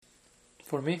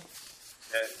for me?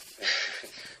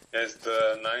 Yes, the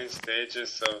 9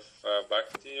 stages of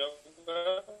Bhakti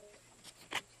Yoga.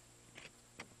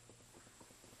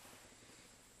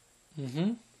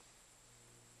 Mm-hmm.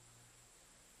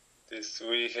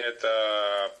 We had a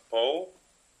poll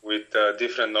with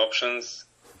different options,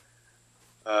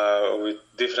 with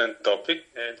different topic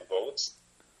and votes.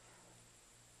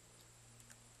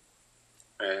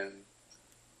 And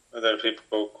other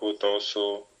people could also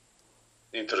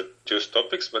introduce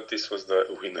topics, but this was the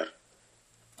winner.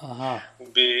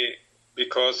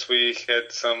 Because we had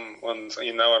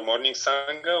in our morning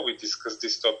Sangha, we discussed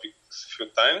this topic a few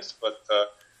times, but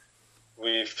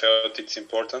we felt it's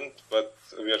important, but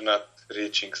we are not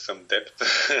reaching some depth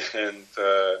and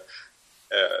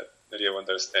real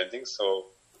understanding.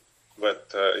 But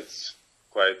it's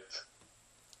quite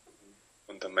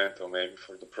fundamental maybe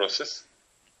for the process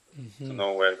to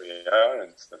know where we are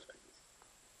and stuff like this.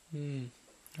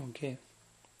 Okay.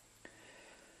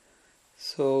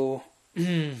 So,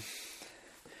 and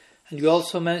you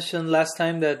also mentioned last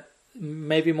time that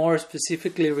maybe more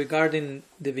specifically regarding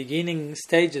the beginning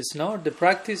stages, no? The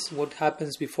practice, what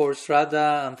happens before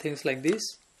Sraddha and things like this?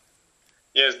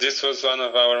 Yes, this was one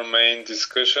of our main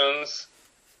discussions.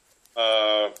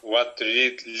 What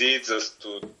leads us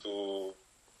to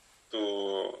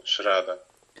Sraddha.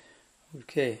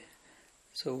 Okay.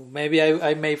 So maybe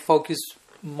I may focus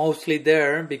mostly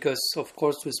there because, of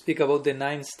course, to speak about the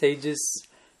 9 stages,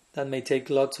 that may take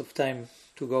lots of time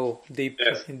to go deep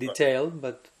in detail,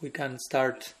 but we can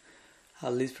start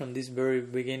at least from this very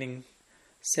beginning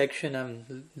section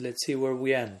and let's see where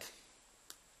we end.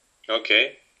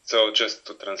 Okay, so just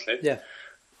to translate. Yeah.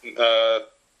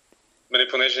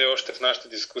 Понеже още в нашата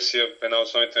дискусия една от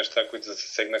основните неща, които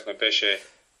засегнахме, беше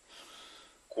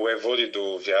кое води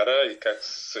до вяра и как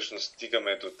всъщност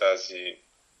стигаме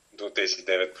до тези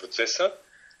 9 процеса.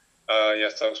 И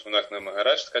аз това го споменах на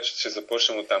Махарадж, така че ще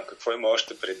започнем от там. Какво има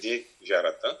още преди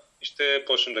вярата и ще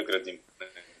почнем да градим.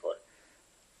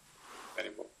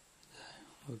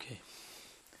 Okay.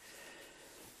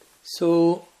 So,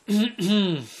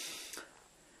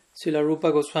 Srila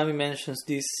Rupa Goswami mentions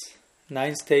these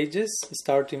 9 stages,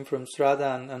 starting from Sraddha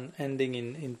and ending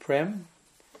in Prem,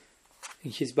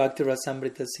 in his Bhakti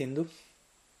Rasamrita Sindhu.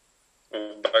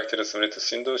 Bhakti Rasamrita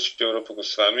Sindhu, Srila Rupa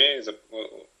Goswami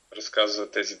разказва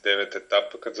за тези 9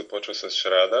 етапа, като започва с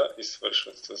Шрада и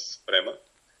свършва с Према.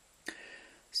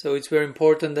 So it's very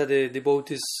important that the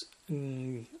devotees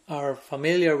are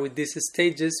familiar with these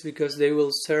stages because they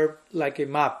will serve like a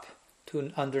map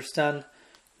to understand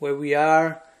where we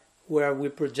are, where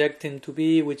we're projecting to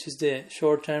be, which is the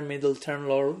short-term, middle-term,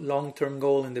 long-term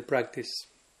goal in the practice.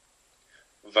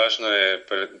 Важно е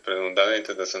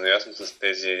преднодадените да са наясно с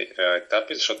тези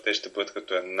етапи, защото те ще бъдат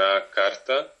като една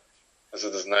карта,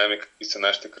 за да знаем какви са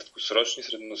нашите краткосрочни,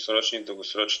 средносрочни и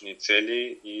дългосрочни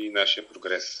цели и нашия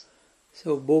прогрес.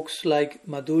 So books like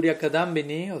Madhurya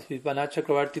Kadambini of Vipana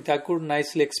Chakravarti Thakur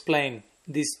nicely explain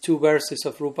these 2 verses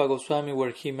of Rupa Goswami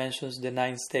where he mentions the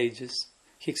 9 stages.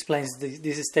 He explains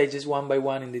these stages one by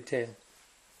one in detail.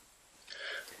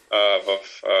 В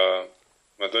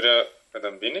Madhurya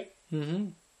Kadambini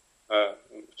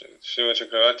Шрила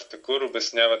Чакраварти Такур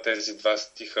обяснява тези 2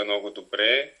 стиха много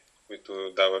добре,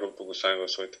 които дава Рупа Госвами в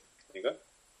своята книга.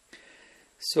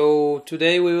 So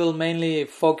today we will mainly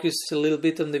focus a little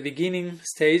bit on the beginning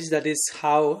stage, that is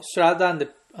how Sraddha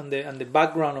and the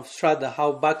background of Sraddha,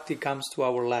 how Bhakti comes to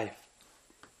our life.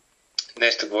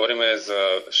 Днес ще говорим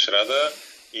за Шрада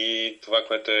и това,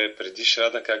 което е преди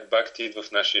Шрада, как Бхакти идва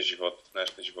в нашия живот, в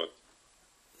нашите животи.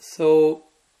 So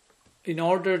in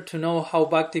order to know how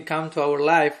Bhakti comes to our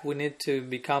life, we need to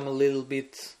become a little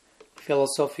bit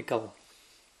philosophical.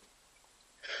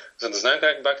 За да знаем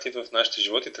как Бхакти идва в нашите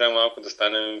животи, трябва малко да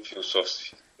станем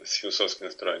философски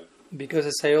настроени. Because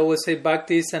as I always say,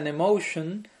 Bhakti is an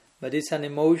emotion, but it's an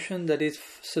emotion that is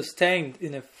sustained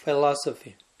in a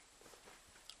philosophy.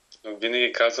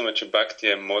 Винаги казваме, че Бхакти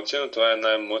е емоция, но това е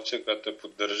една емоция, която е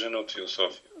поддържана от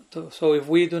философия. So if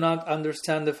we do not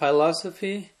understand the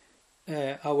philosophy,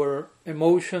 our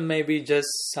emotion may be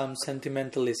just some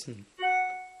sentimentalism.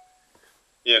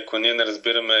 И ако ние не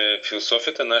разбираме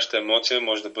философията, нашата емоция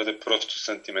може да бъде просто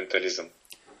сентиментализъм.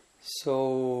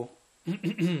 So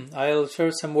I'll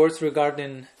share some words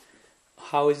regarding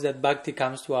how is that Bhakti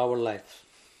comes to our life.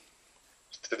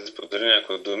 Ще споделя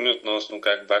някои думи относно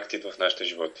как Бхакти идва в нашите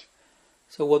животи.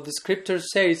 So what the scripture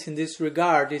says in this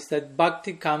regard is that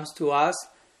Bhakti comes to us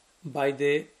by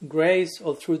the grace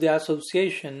or through the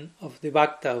association of the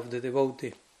Bhakta, of the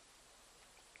devotee.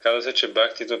 Казва се, че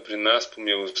Бхакти идва при нас по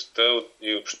милостта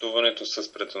и общуването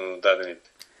с преднодадените.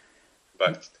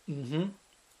 Бхактите.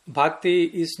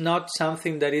 Bhakti is not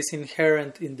something that is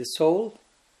inherent in the soul.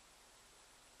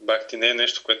 Бхакти не е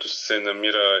нещо, което се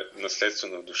намира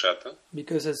наследствено в душата.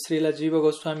 Because as Srila Jiva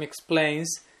Goswami explains,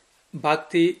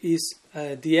 Bhakti is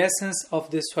the essence of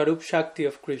the Swarup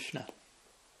Shakti of Krishna.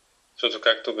 Защото,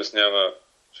 както обяснява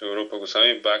Шрила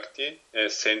Госвами, Бхакти е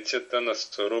есенцията на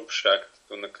Сваруп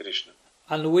Шактито на Кришна.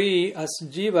 And we, as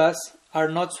Jivas, are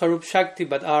not Swarup Shakti,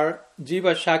 but are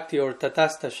Jiva Shakti or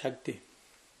Tatastha Shakti.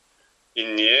 И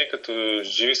ние, като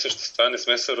живи същества, не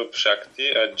сме Сваруп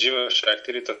Шакти, а Джива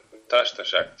Шакти или Таташта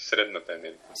Шакти, средната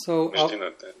енергия,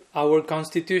 междинната енергия. Our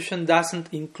constitution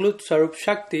doesn't include Swarup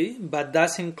Shakti, but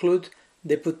does include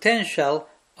the potential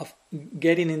of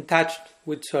getting in touch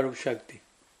with Swarup Shakti.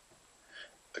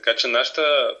 Така че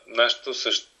нашата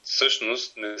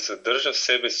същност не съдържа в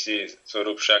себе си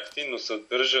Сваруп Шакти, но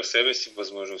съдържа в себе си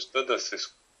възможността да се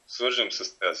свържем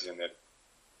с тази енергия.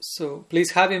 So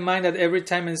please have in mind that every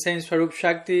time I'm saying Swarup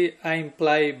Shakti, I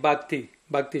imply Bhakti.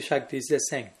 Bhakti Shakti is the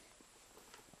same.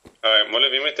 Моля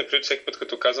ви, имайте предвид всеки път,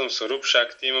 като казвам Сваруп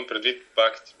Шакти, имам предвид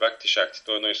Бхакти Шакти.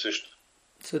 То е едно и също.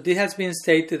 So this has been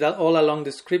stated all along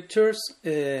the scriptures.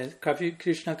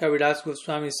 Krishna Kaviraj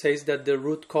Goswami says that the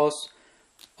root cause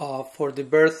for the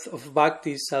birth of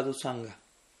Bhakti is Sadhu Sangha.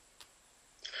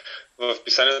 В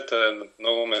писанията на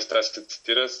много места се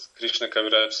цитира, Кришна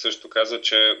Кавирадж също казва,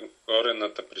 че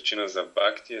корената причина за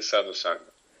Бхакти е Саду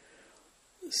Санга.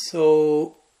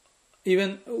 So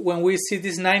even when we see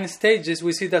these 9 stages,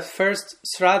 we see that first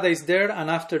Sraddha is there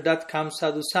and after that comes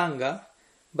Sadhu Sangha,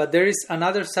 but there is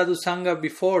another Sadhu Sangha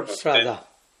before Sraddha.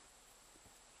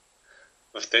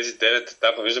 В тези 9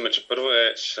 етапа виждаме, че първо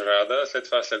е Шрада, след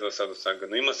това следва Саду Санга.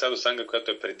 Но има Саду Санга,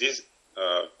 която е преди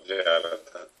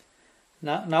вярата.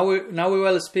 Now we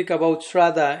will speak about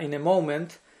Sraddha in a moment,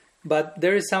 but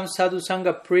there is some Sadhu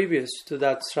Sangha previous to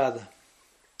that Sraddha.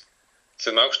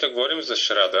 След малко ще говорим за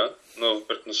Шрада, но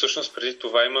всъщност преди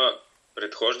това има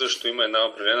предхождащо, има една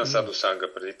определена Саду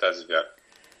Санга преди тази вяра.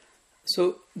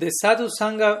 So the Sadhu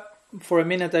Sangha, for a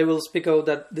minute I will speak about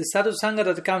that. The Sadhu Sangha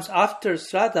that comes after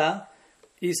Sraddha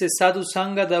is a Sadhu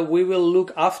Sangha that we will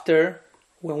look after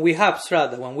when we have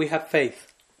Sraddha, when we have faith.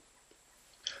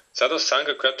 Саду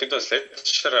Санга, която идва след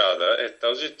Шрада, е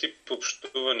този тип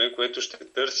общуване, което ще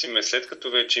търсиме след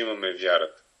като вече имаме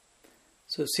вярата.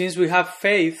 So since we have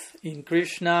faith in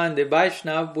Krishna and the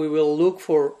Vaishnava, we will look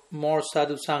for more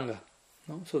Sadhu Sangha.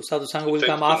 No? So Sadhu Sangha will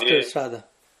come after Sraddha.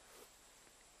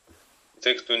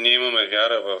 Тъй като ние имаме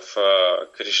вяра в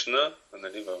Кришна,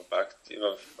 нали, в Бхакти,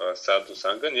 в Саду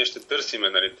Санга, ние ще търсиме,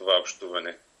 нали, това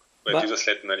общуване, което идва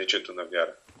след наличието на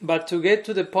вяра. But to get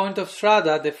to the point of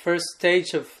Sraddha, the first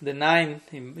stage of the 9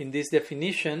 in this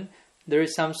definition, there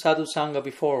is some Sadhu Sangha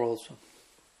before also.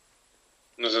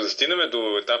 Но за да стигнем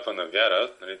до етапа на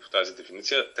вяра, нали, по тази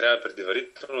дефиниция, трябва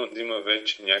предварително да има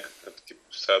вече някакъв тип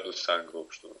Саду Санга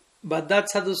общуване. But that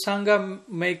Sadhu Sangha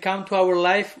may come to our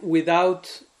life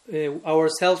without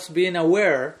ourselves being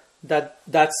aware that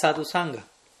that's Sadhu Sangha.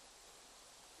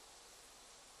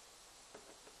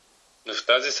 Но в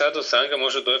тази Саду Санга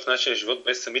може да дойде в нашия живот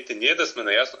без самите ние да сме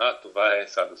наясно, това е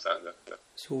Саду Санга.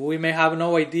 So we may have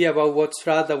no idea about what's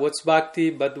Sraddha, what's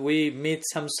Bhakti, but we meet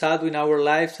some sadhu in our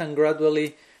lives and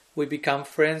gradually we become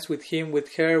friends with him, with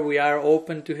her, we are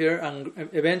open to her and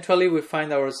eventually we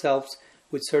find ourselves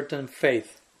with certain faith.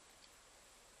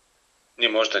 Ние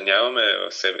може да нямаме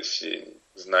в себе си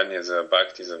знание за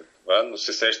Бхакти, за това, но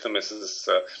се срещаме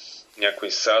с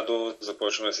някой саду,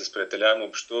 започваме да се сприятеляваме,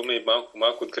 общуваме и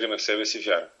малко откриваме в себе си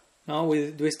вяра. No,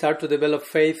 we start to develop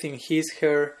faith in his,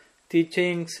 her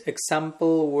teachings,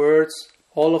 example, words,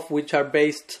 all of which are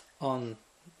based on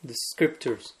the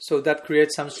scriptures. So that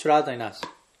creates some Sraddha in us.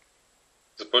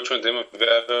 Започваме да имаме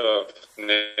вяра в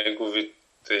неговите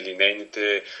или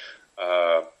нейните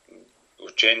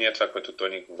учения, това, което той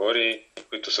ни говори,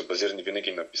 които са базирани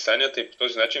винаги на писанията и по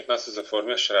този начин в нас се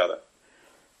заформя Шрада.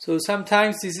 So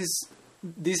sometimes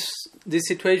this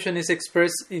situation is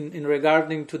expressed in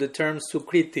regarding to the term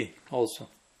Sukriti also.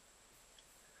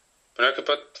 По някакъв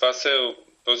път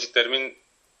този термин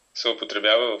се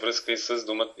употребява във връзка и с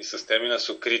думата и с термина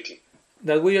Сукрити.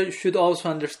 That we should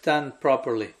also understand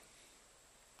properly.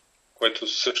 Което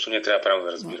също ние трябва правилно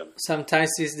да разбираме. Sometimes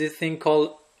is the thing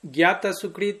called Gyata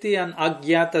Sukriti and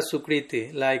Agyata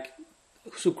Sukriti, like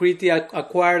Sukriti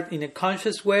acquired in a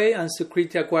conscious way and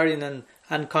Sukriti acquired in an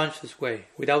unconscious way,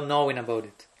 without knowing about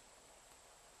it.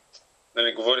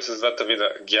 Нали, говори с двата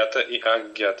вида, гята и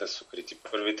агята Сукрити.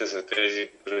 Първите са тези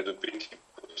придобити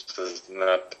по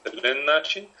съзнателен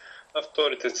начин, а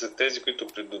вторите са тези, които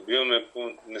придобиваме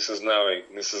по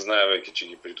несъзнавайки, че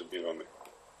ги придобиваме.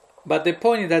 But the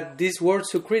point is that this word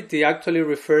Sukriti actually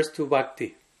refers to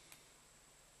Bhakti.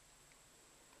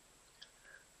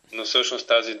 Но всъщност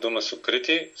тази дума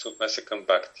сукрити се отнася към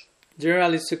бхакти.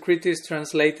 Generally, Sukriti is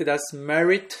translated as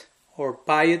merit or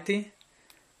piety,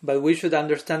 but we should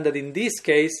understand that in this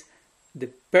case,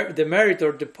 the merit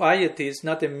or the piety is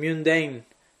not a mundane,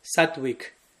 sattvic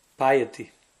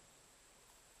piety.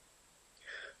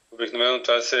 Обикновено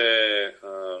това се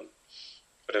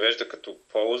превежда като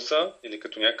полза или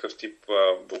като някакъв тип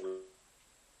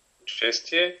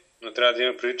благочестие, но трябва да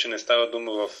има предвид, че не става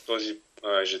дума в този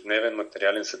ежедневен,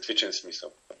 материален, сатвичен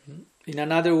смисъл. In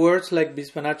another words, like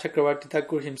Vishwanath Chakravarti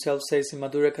Thakur himself says in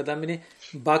Madhurya Kadambini,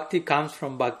 Bhakti comes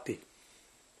from Bhakti.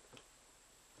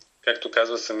 Както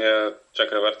казва самия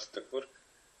Чакраварти Такур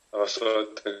в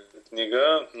своята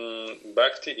книга,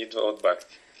 Бхакти идва от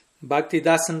Бхакти. Bhakti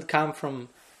doesn't come from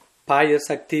pious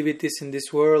activities in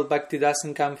this world. Bhakti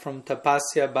doesn't come from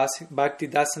tapasya. Bhakti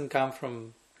doesn't come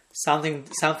from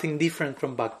something different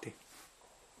from Bhakti.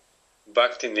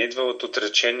 Бхакти не идва от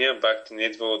отречения, Бхакти не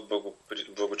идва от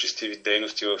благочестиви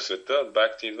дейности в света,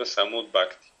 Бхакти идва само от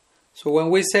Бхакти. So when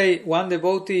we say one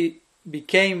devotee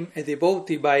became a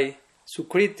devotee by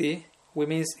Sukriti, we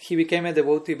mean he became a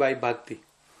devotee by Bhakti.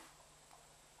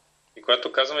 И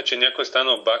когато казваме, че някой е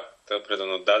станал бхакта,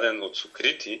 преданодаден от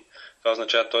Сукрити, това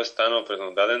означава, той е станал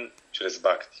преданодаден чрез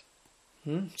Бхакти.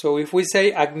 So if we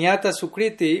say Ajnata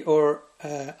Sukriti or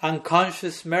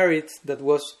unconscious merit that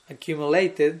was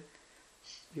accumulated,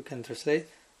 you can translate.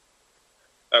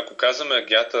 Ако казваме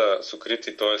агята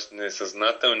сукрити, т.е.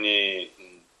 несъзнателни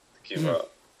такива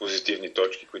позитивни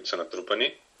точки, които са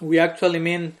натрупани, we actually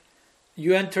mean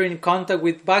you enter in contact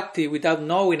with Bhakti without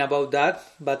knowing about that,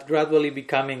 but gradually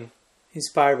becoming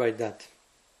inspired by that.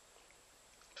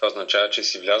 Това означава, че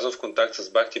си влязъл в контакт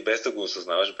с Бхакти без да го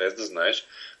осъзнаваш, без да знаеш,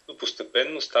 но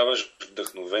постепенно ставаш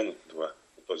вдъхновен от това,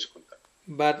 от този контакт.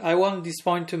 But I want this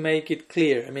point to make it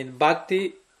clear. I mean,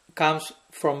 Bhakti comes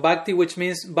from Bhakti, which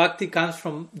means Bhakti comes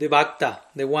from the Bhakta,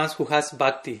 the ones who has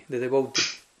Bhakti, the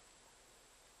devotee.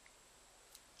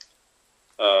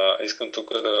 Искам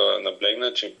тук да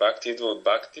наблегна, че Бхакти идва от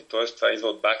Бхакти, т.е. това идва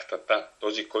от Бхактата,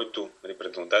 този, който,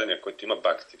 преданодадения, който има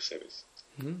Бхакти в себе си.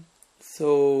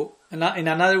 So, in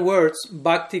other words,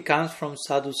 Bhakti comes from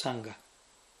Sadhu Sangha.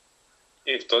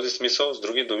 И в този смисъл, с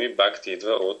други думи, Бхакти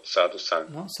идва от Саду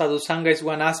Санга. No? Sadhu Sangha is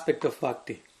one aspect of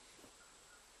Bhakti.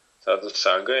 Саду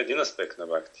Санга е един аспект на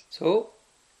Бхакти. So,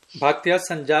 Bhaktya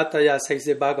Sanjataya says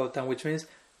the Bhagavatam, which means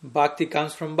Bhakti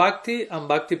comes from Bhakti and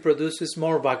Bhakti produces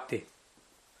more Bhakti.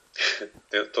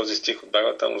 Този стих от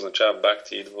Бхагаватам означава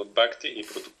Бхакти идва от Бхакти и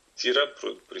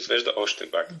произвежда още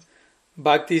Бхакти.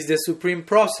 Bhakti is the supreme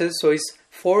process, so it's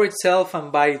for itself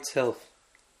and by itself.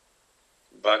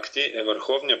 Бхакти е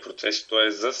върховният процес, той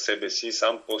е за себе си и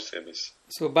сам по себе си.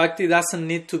 So Bhakti doesn't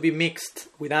need to be mixed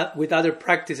with other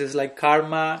practices like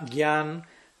karma, gyan,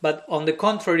 but on the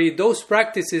contrary, those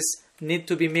practices need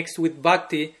to be mixed with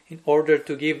Bhakti in order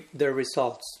to give their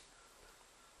results.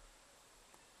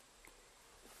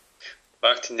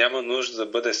 Бхакти няма нужда да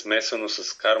бъде смесено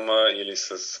с карма или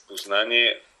с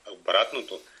познание.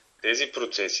 Обратното, тези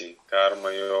процеси,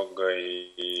 карма, йога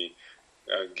и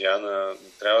гяна,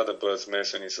 трябва да бъдат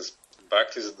смесени с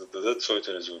Бхакти, за да дадат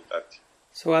своите резултати.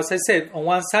 So as I said, on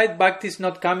one side, Bhakti is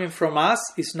not coming from us,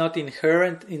 it's not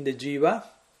inherent in the jiva.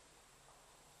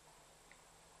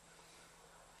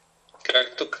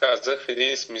 Както казах, в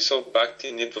един смисъл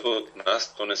Бхакти не идва от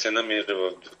нас, то не се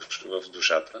намира в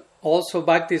душата. Also,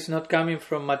 Bhakti is not coming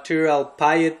from material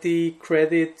piety,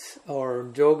 credit,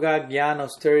 or yoga, gyan,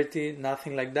 austerity,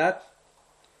 nothing like that.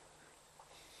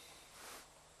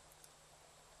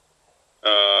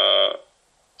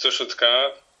 Също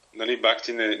така, нали,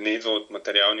 Бхакти не идва от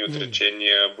материални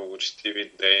отречения,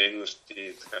 благочестиви дейности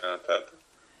и така нататък.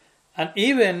 And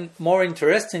even more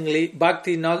interestingly,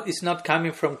 Bhakti is not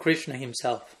coming from Krishna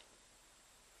himself.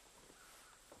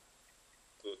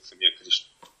 От самия Кришна.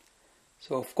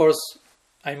 So, of course,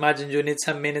 I imagine you need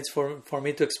some minutes for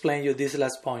me to explain you this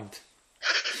last point.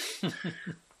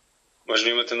 Може би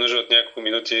имате нужда от няколко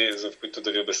минути, в които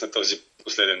да ви обясня този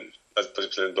последен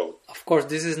довод. Of course,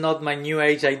 this is not my new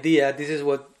age idea. This is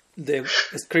what the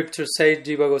scriptures say.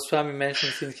 Jiva Goswami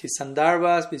mentions in his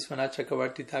Sandarbhas, Vishwanath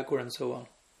Chakravarti Thakur, and so on.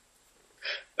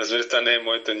 Разбира се, това не е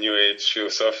моята New Age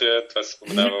философия, това се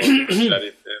споменава от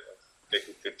пращарите в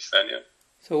техните писания.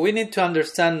 So we need to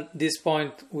understand this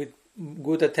point with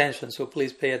good attention, so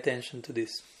please pay attention to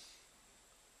this.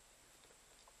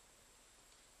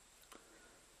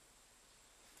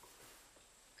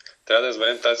 Трябва да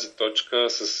разберем тази точка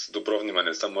с добро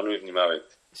внимание. Само моля ви,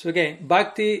 внимавайте. So again,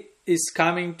 Bhakti is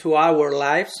coming to our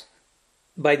lives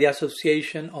by the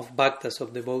association of bhaktas,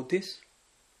 of devotees.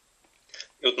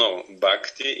 И отново,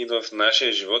 бхакти идва в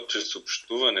нашия живот чрез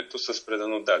общуването с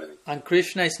предано дадени. And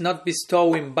Krishna is not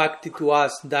bestowing bhakti to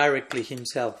us directly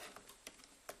himself.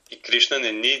 И Кришна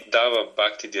не ни дава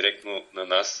бхакти директно на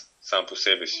нас, сам по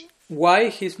себе си.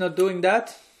 Why he's not doing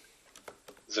that?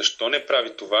 Защо не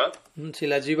прави това?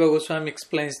 Srila Jiva Goswami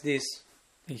explains this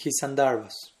in his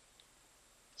Sandarbhas.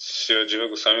 Шрила Джива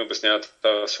Госвами обяснява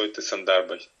това в своите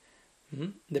сандарбаи.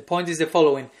 The point is the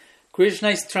following. Krishna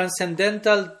is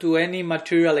transcendental to any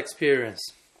material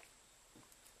experience.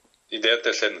 Идеята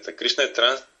е следната. Кришна е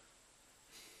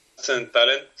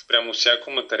трансцендентален спрямо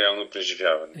всяко материално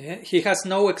преживяване. He has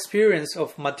no experience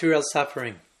of material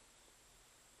suffering.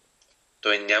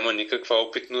 Той няма никаква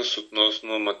опитност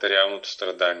относно материалното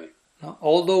страдание.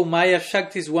 Although Maya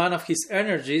Shakti is one of his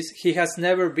energies, he has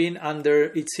never been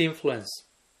under its influence.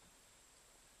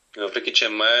 Въпреки че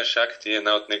Майя Шакти е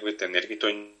една от неговите енергии,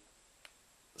 той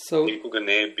никога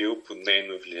не е бил под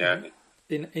нейно влияние.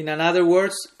 In other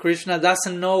words, Krishna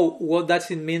doesn't know what does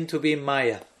it mean to be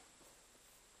Maya.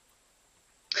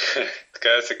 Така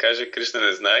да се каже, Кришна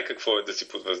не знае какво е да си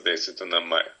под въздействието на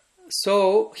Майя. So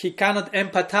he cannot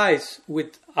empathize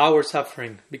with our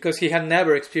suffering because he had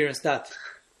never experienced that.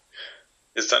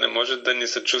 И това не може да ни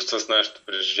съчувства с нашето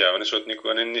преживяване, защото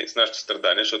никога не с нашето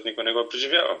страдание, защото никога не го е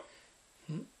преживявал.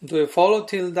 Do you follow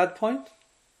till that point?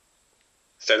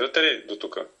 Следвате ли до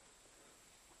тук?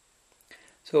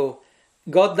 So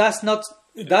God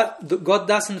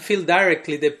doesn't feel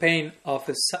directly the pain of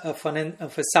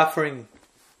a suffering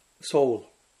soul.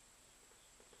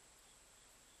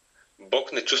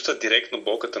 Бог не чувства директно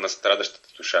болката на страдащата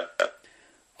душа.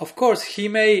 Of course, he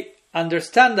may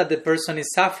understand that the person is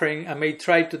suffering and may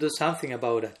try to do something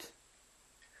about it.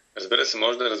 Разбира се,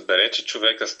 може да разбере, че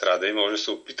човека страда и може да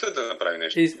се опита да направи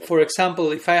нещо. For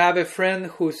example, if I have a friend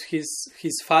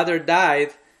his father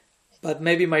died, but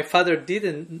maybe my father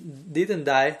didn't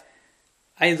die,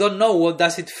 I don't know what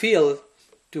does it feel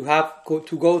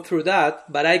to go through that,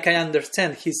 but I can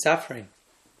understand his suffering.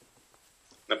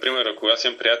 Например, ако аз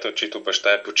имам приятел, чийто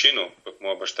баща е починал, пък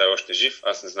моят баща е още жив,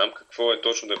 аз не знам какво е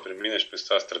точно да преминеш през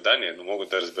това страдание, но мога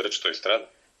да разбера, че той страда.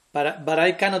 But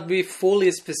I cannot be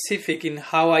fully specific in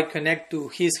how I connect to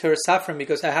her suffering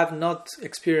because I have not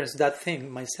experienced that thing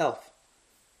myself.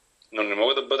 Но не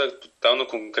мога да бъда тотално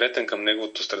конкретен към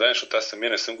неговото страдание, защото аз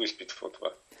самия не съм го изпитвал това.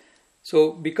 So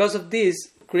because of this,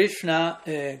 Krishna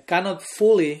cannot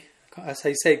fully, as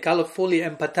I say,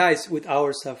 empathize with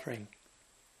our suffering.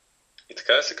 И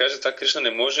така да се каже, това Кришна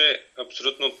не може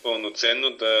абсолютно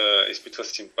пълноценно да изпитва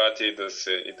симпатия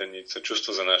и да ни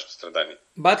съчувства за нашето страдание.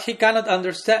 But he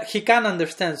can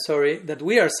understand, that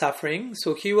we are suffering,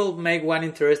 so he will make one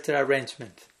interested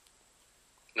arrangement.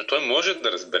 Но той може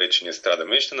да разбере, че ние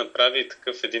страдаме и ще направи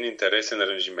такъв един интересен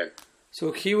аранжимент.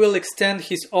 So he will extend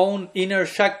his own inner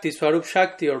Shakti, Swarup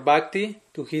Shakti or Bhakti,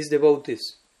 to his devotees.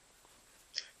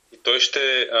 И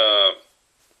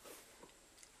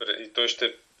той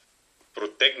ще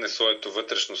протегне своето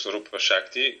вътрешно Сарупа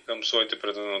Шакти към своите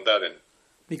преданодадени.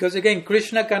 Because again,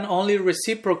 Krishna can only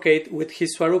reciprocate with his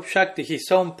Swarup Shakti,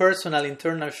 his own personal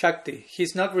internal Shakti.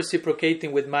 He's not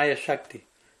reciprocating with Maya Shakti.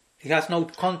 He has no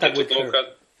contact with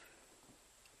her.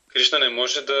 Кришна не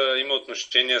може да има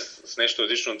отношения с нещо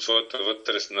различно от своята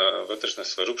вътрешна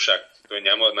Сваруп Шакти. Той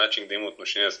няма начин да има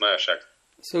отношения с Мая Шакти.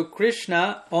 So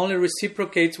Krishna only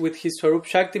reciprocates with his Swarup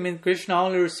Shakti, means Krishna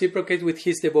only reciprocates with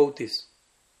his devotees.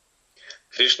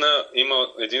 Кришна има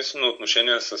единствено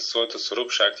отношения с своята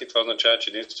Саруп Шакти, това означава, че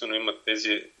единствено има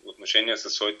тези отношения с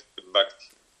своите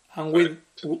бхакти. And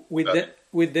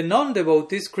with the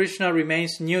non-devotees, Krishna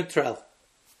remains neutral.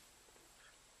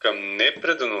 Към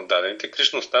непреданодадените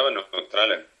Кришна остава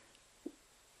неутрален.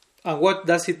 And what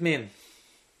does it mean?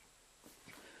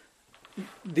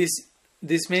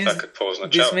 This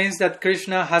means that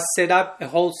Krishna has set up a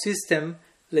whole system,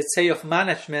 let's say, of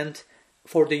management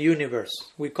for the universe.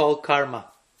 We call karma.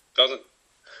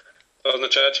 Това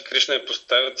означава, че Кришна е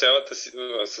поставил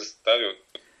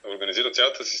организирал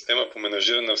цялата система по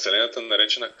менажиране на Вселената,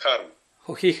 наречена карма.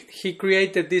 He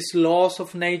created these laws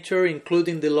of nature,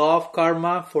 including the law of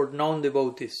karma for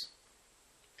non-devotees.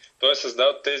 Той е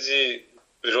създал тези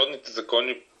природните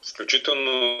закони,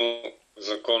 включително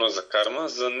закона за карма,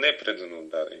 за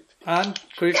непреданодадените. And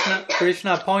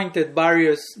Krishna appointed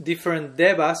various different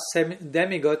devas,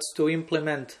 demigods, to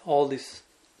implement all these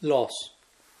laws.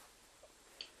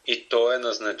 И той е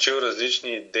назначил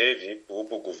различни деви,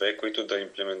 полубогове, които да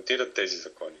имплементират тези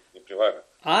закони и прилагат.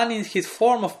 And in his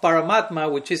form of Paramatma,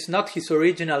 which is not his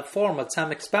original form, at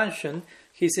some expansion,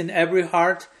 he's in every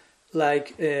heart, like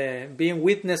being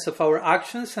witness of our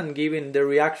actions and giving the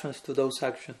reactions to those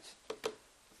actions.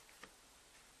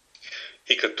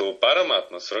 И като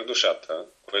Параматма, свръхдушата,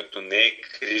 което не е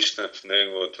Кришна в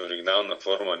неговата оригинална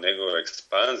форма, негова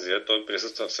експанзия, той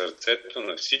присъства в сърцето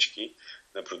на всички,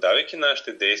 наблюдавайки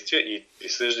нашите действия и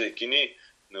присъждайки ни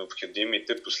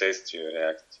необходимите последствия,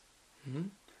 реакции.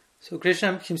 So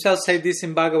Krishna himself said this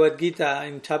in Bhagavad Gita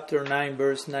in chapter 9,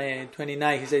 verse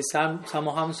 29. He says,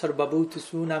 Samoham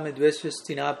sarvabhutesu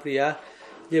namedveshyastina priya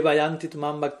jevayanti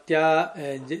tumam bhaktya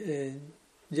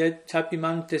jet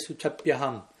chapimante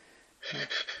suchapyaham.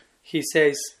 He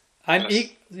says,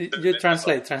 you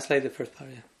translate the first part.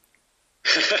 Yeah.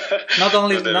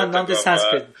 not the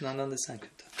Sanskrit. Not the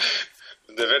Sanskrit.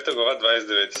 В 9 глава,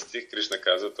 29 стих, Кришна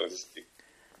казва този стих.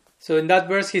 So in that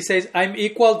verse he says, I'm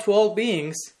equal to all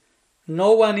beings.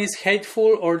 No one is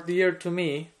hateful or dear to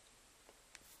me.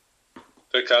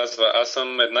 Той казва, аз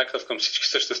съм еднакъв към всички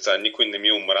същества, никой не ми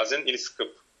е омразен или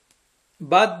скъп.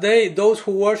 But those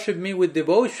who worship me with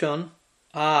devotion,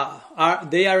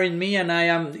 they are in me and I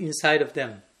am inside of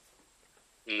them.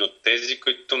 Но тези,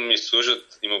 които ми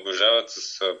служат и ме обожават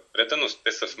с преданост,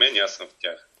 те са в мен и аз съм в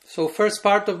тях. So first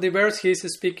part of the verse he is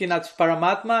speaking as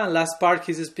Paramatma, and last part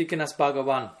he is speaking as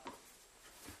Bhagavan.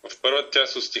 В първата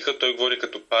част от стиха той говори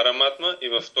като Параматма и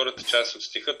във втората част от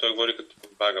стиха той говори като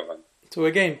Бхагаван. So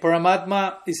again,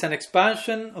 Paramatma is an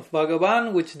expansion of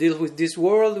Bhagavan which deals with this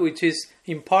world, which is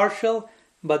impartial,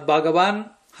 but Bhagavan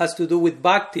has to do with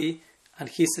Bhakti and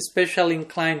he is especially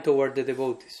inclined toward the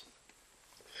devotees.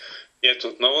 И ето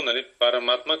отново, нали,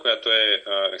 Параматма, която е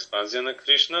експанзия на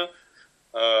Кришна,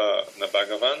 на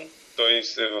Бхагаван, той е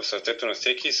в сърцето на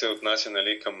всеки и се отнася,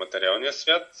 нали, към материалния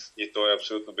свят и той е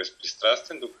абсолютно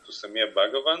безпристрастен, докато самия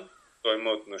Бхагаван, той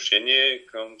има отношение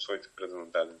към своите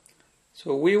преданодадени. So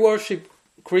we worship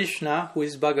Krishna, who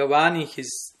is Bhagavan in his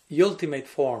ultimate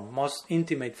form, most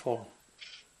intimate form.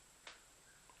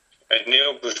 Ние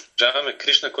обожаваме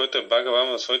Кришна, който е Бхагаван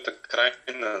в своята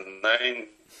крайна,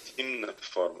 най-интимна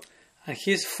форма. And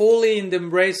he is fully in the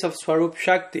embrace of Swarup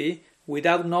Shakti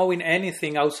without knowing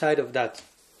anything outside of that.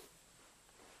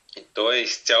 И той е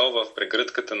изцяло в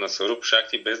прегръдката на Саруп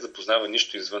Шакти, без да познава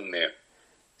нищо извън нея.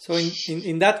 So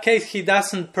in that case, he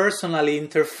doesn't personally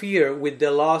interfere with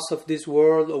the laws of this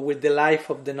world or with the life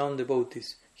of the non-devotees.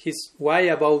 He's way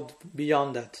above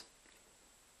beyond that.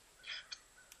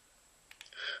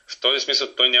 В този смисъл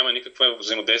той няма никакво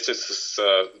взаимодействие с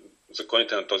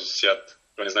законите на този свят.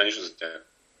 Той не знае нищо за тях.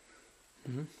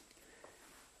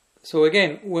 So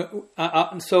again,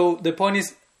 so the point is,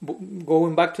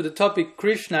 going back to the topic,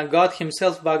 Krishna, God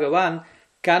himself, Bhagavan,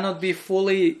 can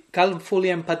fully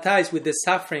empathize with the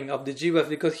suffering of the jivas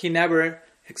because he never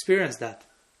experienced that.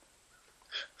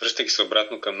 Връщайки се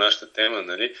обратно към нашата тема,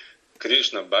 нали,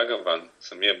 Кришна, Бхагаван,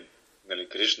 самия, нали,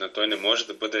 Кришна, той не може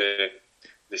да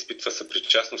изпитва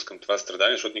съпричастност към това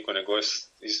страдание, защото никой не го е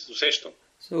усещал.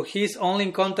 So he is only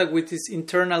in contact with his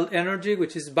internal energy,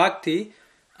 which is Bhakti,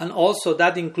 and also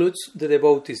that includes the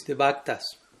devotees, the Bhaktas.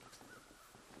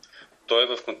 Той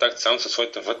е в контакт само със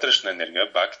своята вътрешна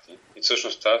енергия, Бхакти, и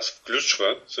всъщност това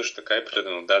включва също така и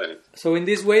преданодадените. So in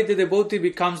this way the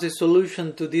devotee becomes the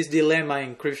solution to this dilemma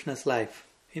in Krishna's life,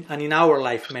 and in our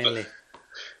life mainly.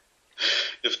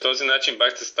 И в този начин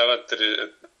Бхакти стават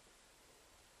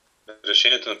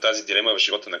решението на тази дилема в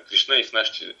живота на Кришна и в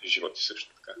нашите животи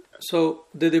също така. So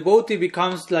the devotee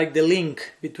becomes like the link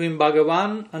between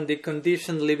Bhagavan and the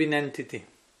conditioned living entity.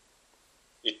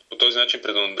 И по този начин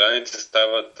преданодадените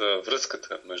стават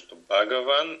връзката между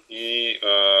Бхагаван и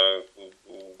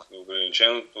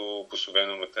ограниченото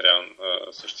обособено материално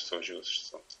същество, живо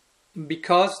същество.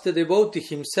 Because the devotee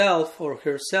himself or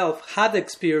herself had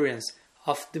experience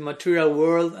of the material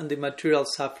world and the material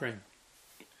suffering.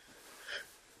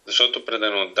 Защото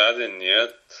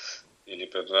преданодаденият или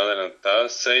преданодадената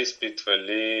са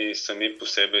изпитвали сами по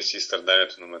себе си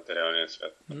страданието на материалния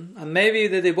свят. And maybe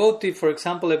the devotee, for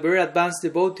example, a very advanced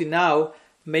devotee now,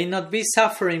 may not be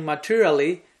suffering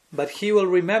materially, but he will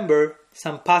remember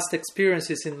some past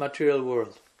experiences in material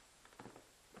world.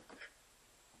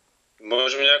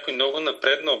 Може би някой много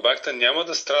напреднал бхакта няма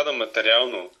да страда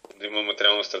материално, да има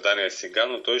материално страдание сега,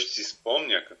 но той ще си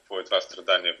спомня какво е това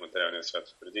страдание в материалния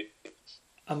свят преди.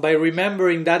 And by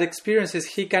remembering that experiences,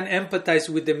 he can empathize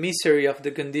with the misery of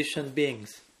the conditioned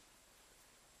beings.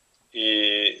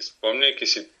 И спомняйки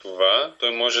си това,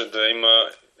 той може да има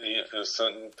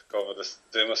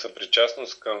да има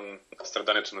съпричастност към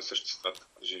страданието на съществата,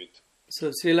 живите.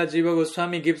 So Srila Jiva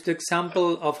Goswami gives the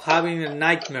example of having a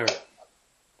nightmare.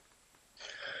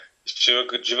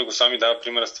 Jiva Goswami дава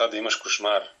пример с това да имаш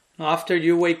кошмар. After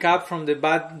you wake up from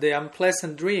the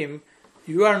unpleasant dream,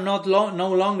 you are no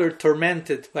longer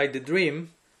tormented by the dream,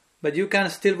 but you can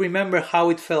still remember how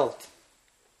it felt.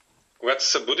 Когато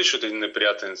се събудиш от един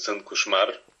неприятен сън,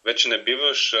 кошмар, вече не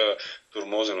биваш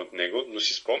тормозен от него, но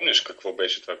си спомняш какво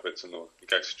беше това, което сънувах и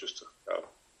как се чувствах тогава.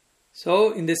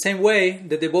 So, in the same way,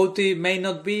 the devotee may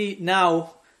not be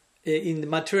now in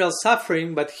the material suffering,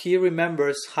 but he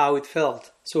remembers how it felt.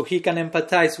 So he can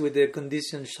empathize with the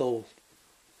conditioned soul.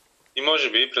 И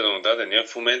може би преднодадения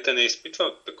в момента не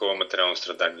изпитва такова материално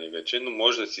страдание вече, но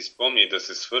може да си спомни и да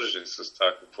се свърже с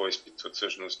това, какво изпитват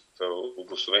всъщност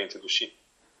обусловените души.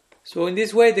 So in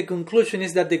this way, the conclusion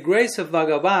is that the grace of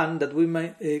Bhagavan that we may,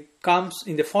 comes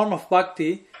in the form of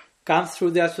bhakti comes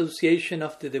through the association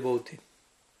of the devotee.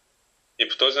 И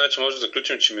по този начин може да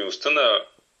заключим, че милостта на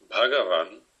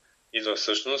Бхагаван идва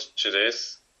всъщност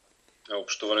чрез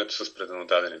общуването с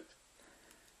преданодадените.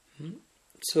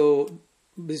 So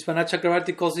Vishwanath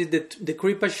Chakravarti calls it the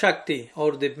Kripa Shakti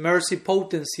or the mercy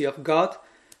potency of God.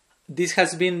 This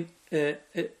has been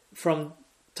from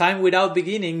time without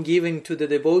beginning given to the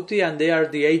devotee, and they are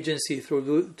the agency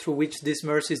through which this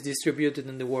mercy is distributed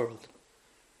in the world.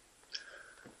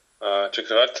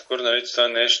 Чакраварти Такур нарича това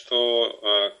нещо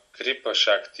Крипа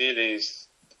Шакти или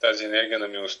тази енергия на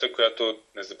милостта, която от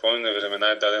незапомнени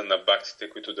времена е дадена на бхактите,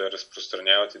 които да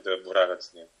разпространяват и да боравят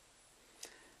с нея.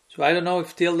 So I don't know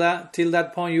if till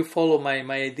that point you follow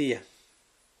my idea.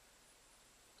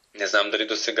 Не знам дали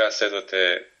до сега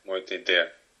следвате моята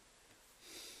идея.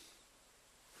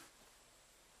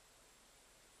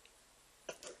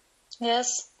 Yes.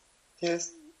 Yes.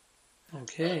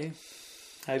 Okay,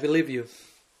 I believe you.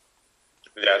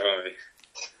 Вярвам ви.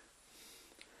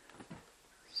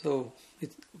 So,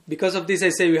 because of this, I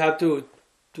say we have to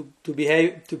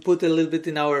behave, to put a little bit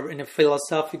in a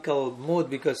philosophical mood,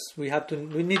 because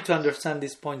we need to understand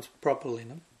these points properly,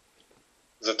 no?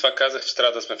 Затова казах, че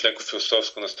трябва да сме в леко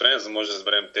философско настроение, за да може да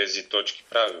разберем тези точки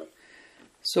правилно.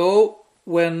 So,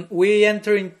 when we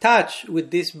enter in touch with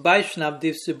this Vaishnava,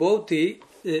 this devotee,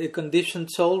 a conditioned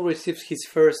soul receives his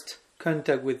first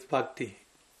contact with Bhakti.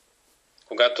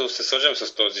 Когато се свържем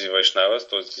с този Вайшнава, с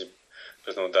този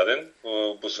преданодаден,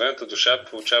 обусловената душа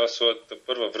получава своята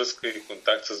първа връзка и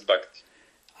контакт с Бхакти.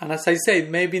 And as I said,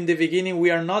 maybe in the beginning we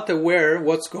are not aware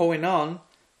what's going on,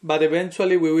 but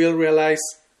eventually we will realize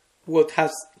what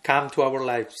has come to our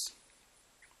lives.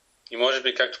 И може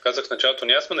би, както казах в началото,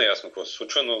 няма сме наясно какво се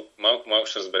случва, но малко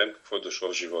ще разберем какво е дошло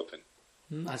в живота ни.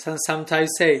 As I sometimes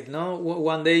say, no,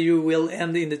 one day you will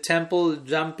end in the temple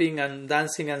jumping and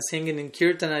dancing and singing in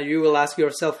kirtan, and you will ask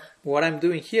yourself, what I'm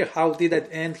doing here? How did I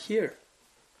end here?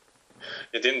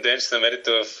 Един ден ще се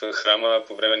намерите в храма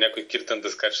по време някой киртан да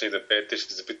скача и да пеете,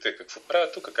 ще запитате какво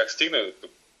правя тук, как стигна до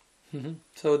тук.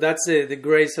 So that's the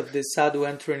grace of the sadhu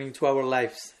entering into our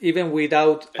lives, even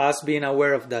without us being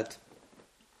aware of that.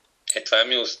 Това е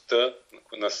милостта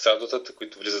на садутата,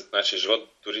 които влизат в нашия живот,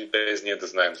 дори без ние да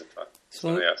знаем за това.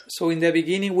 So in the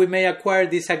beginning we may acquire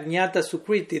this agnata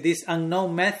sukriti, this unknown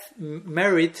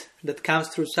merit that comes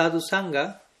through sadhu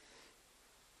sangha.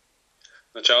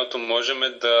 В началото можем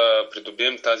да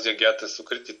придобием тази агята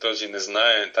сукрити,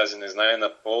 тази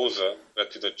незнаена полза,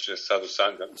 която идва чрез саду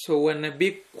санга. So when a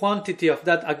big quantity of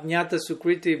that agnata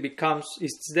sukriti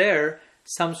is there,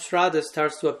 some Sraddha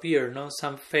starts to appear, no?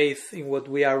 Some faith in what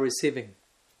we are receiving.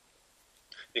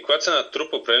 И когато се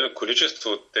натрупа определено количество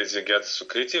от тези агята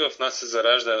сукрити, в нас се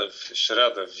заражда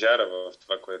шрада, вяра в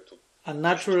това, което... And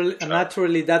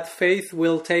naturally that faith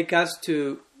will take us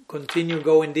to continue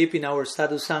going deep in our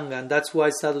sadhu sangha, and that's why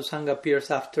sadhu sangha appears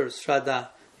after Sraddha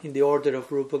in the order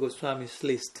of Rupa Goswami's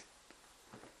list.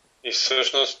 И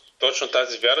всъщност точно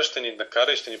тази вяра ще ни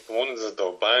накара и ще ни помогне да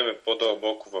задълбаеме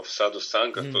по-дълбоко в саду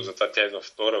санга, затова тя идва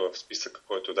втора в списъка,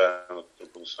 който даден от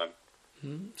Рупа Госвами.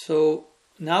 So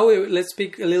now let's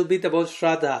speak a little bit about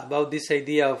Sraddha, about this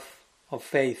idea of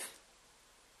faith.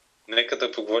 Нека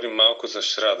да поговорим малко за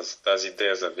Шрада, за тази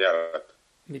идея за вярата.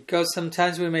 Because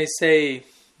sometimes we may say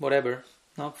whatever,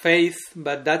 no, faith,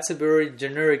 but that's a very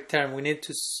generic term. We need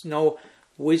to know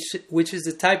which is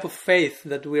the type of faith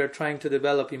that we are trying to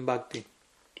develop in Bhakti.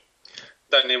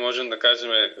 Да, ние можем да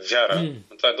кажем вяра,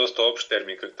 но това е доста общ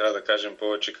термин, как трябва да кажем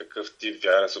повече какъв тип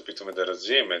вяра се опитваме да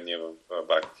развиеме ние в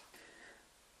Бхакти.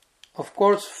 Of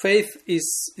course, faith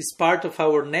is part of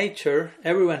our nature.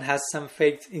 Everyone has some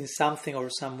faith in something or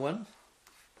someone.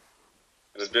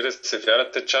 Разбира се,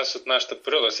 вярата е част от нашата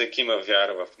природа. Всеки има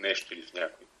вяра в нещо или в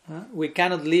някой. We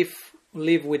cannot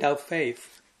live without faith.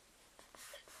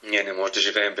 Ние не можем да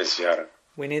живеем без вяра.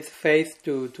 We need faith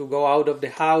to go out of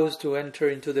the house, to enter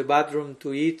into the bathroom,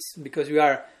 to eat, because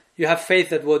you have faith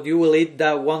that what you will eat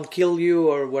that won't kill you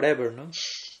or whatever, no?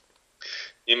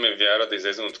 Имаме вяра да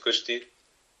излезем от къщи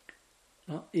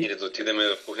или да отидем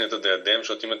в кухнята да ядем,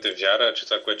 защото имате вяра, че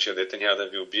това, което ще ядете, няма да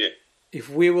ви убие. if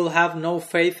we will have no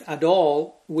faith at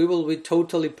all, we will be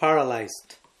totally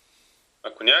paralyzed.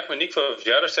 Ако нямахме никаква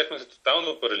вяра, щяхме се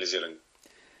тотално парализирани.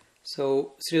 So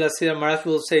Srila Sridhar Maharaj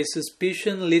will say,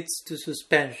 suspicion leads to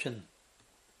suspension.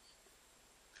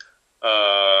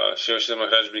 Шрила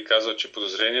Махарадж би казал, че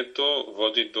подозрението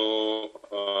води до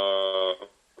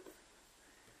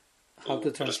How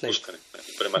to translate? разпускане.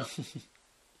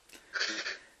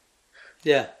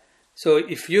 Yeah. So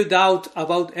if you doubt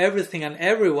about everything and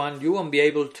everyone, you won't be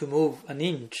able to move an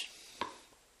inch.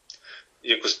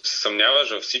 И ако се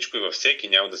съмняваш във всичко и във всеки,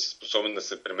 няма да си способен да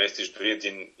се преместиш дори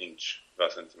 1 инч, 2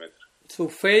 сантиметра. So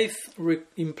faith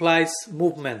implies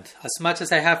movement. As much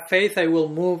as I have faith, I will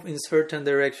move in certain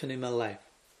direction in my life.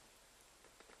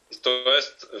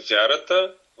 Тоест,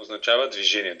 вярата означава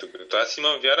движение. Докато аз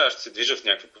имам вяра, аз ще се движа в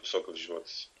някаква посока в живота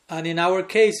си. And in our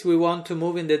case, we want to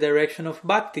move in the direction of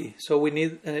Bhakti. So we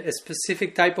need a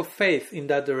specific type of faith in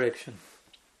that direction.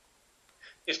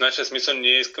 И в нашия смисъл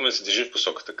ние искаме да се движим в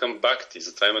посоката към Бхакти.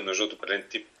 Затова има нужда от определен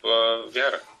тип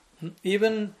вяра.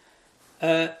 Even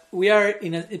we are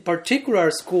in a particular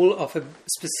school of a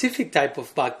specific type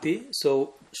of Bhakti.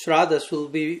 So Sraddha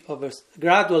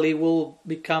gradually will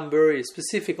become very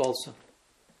specific also.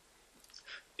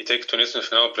 И тъй като ние сме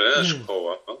в една определена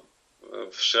школа,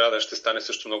 в Шрада ще стане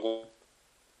също много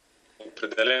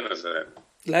определена за време.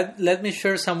 Let me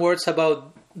share some words about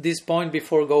this point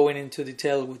before going into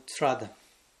detail with Sraddha.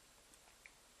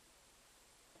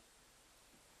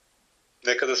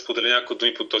 Нека да споделя няколко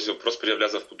думи по този въпрос, преди да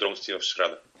вляза в подробности в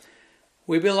Шрада.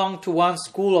 We belong to one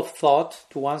school of thought,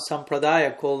 to one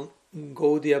sampradaya called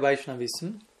Gaudiya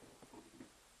Vaishnavism.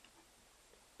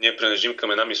 Ние принадлежим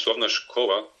към една мисловна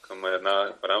школа, към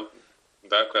една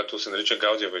която се нарича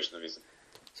Гаудия Вайшнавизъм.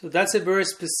 So that's a very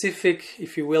specific,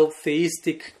 if you will,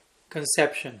 theistic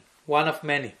conception, one of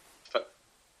many.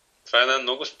 Това е една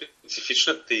много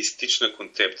специфична теистична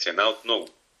концепция, една от много.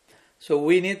 So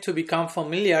we need to become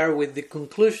familiar with the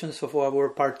conclusions of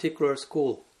our particular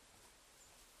school.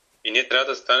 И ние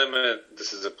трябва да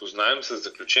се запознаем с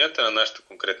заключенията на нашата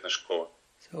конкретна школа.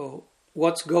 So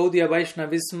what's Gaudiya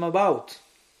Vaishnavism about?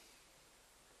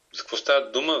 За какво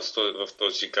става дума в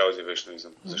този Гаудия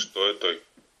Вайшнавизъм? Защо е той?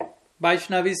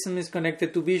 Vaishnavism is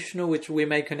connected to Vishnu, which we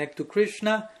may connect to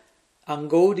Krishna, and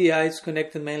Gaudiya is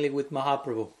connected mainly with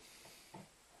Mahaprabhu.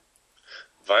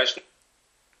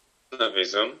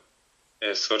 Vaishnavism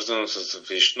е свързано с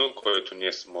Вишну, който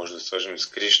ние може да свържем с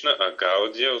Кришна, а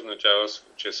Гаудия означава,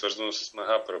 че е свързано с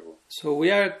Махапрабху. So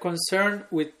we are concerned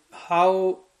with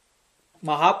how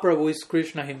Mahaprabhu is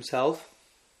Krishna himself.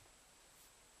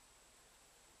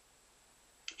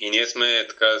 И ние сме,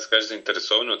 така да се каже,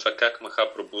 заинтересовани от това как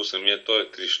Махапрабху самия той е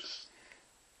Кришна.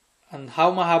 And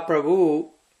how Mahaprabhu,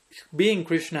 being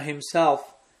Krishna himself,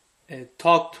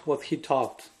 taught what he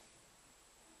taught.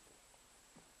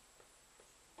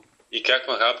 И как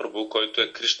Махапрабху, който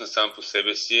е Кришна сам по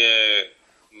себе си, е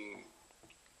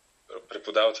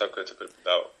преподавал това, което е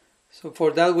преподавал. So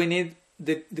for that we need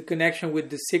the connection with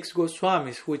the 6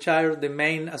 Goswamis, which are the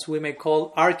main, as we may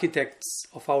call, architects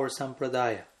of our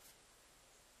sampradaya.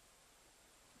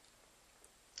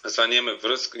 Затова ние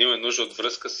имаме нужда от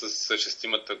връзка с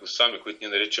шестимата Госвами, които ние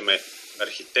наричаме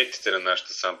архитектите на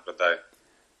нашата сампрадая.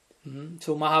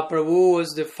 So Mahaprabhu was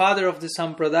the father of the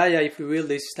sampradaya, if you will,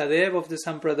 the Istadev of the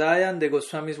sampradaya, and the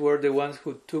Goswamis were the ones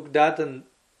who took that and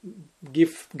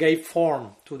gave form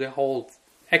to the whole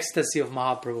ecstasy of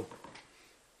Mahaprabhu.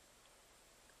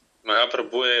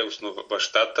 Махапрабху е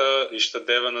бащата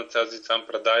Иштадева на тази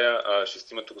сампрадая, а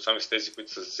шестимата Госвами са тези,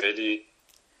 които са взели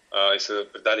и са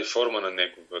придали форма на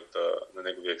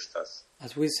неговия екстаз.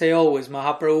 As we say always,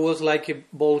 Mahaprabhu was like a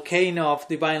volcano of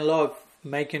divine love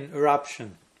making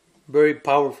eruption. Very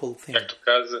powerful thing.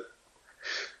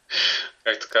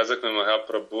 Както казахме,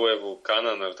 Махапрабху е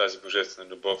вулкана на тази божествена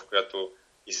любов, която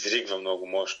изригва много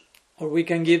мощно. Or we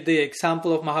can give the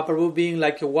example of Mahaprabhu being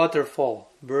like a waterfall,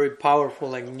 very powerful,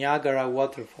 like Niagara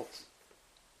waterfalls.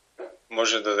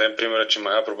 Може да дадем примера, че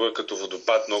Махапрабху е като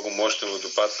водопад, много мощен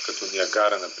водопад, като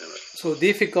Ниагара, например. So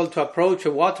difficult to approach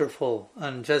a waterfall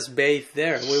and just bathe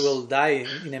there. We will die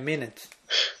in a minute.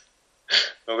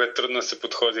 Много е трудно да се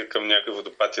подходи към някой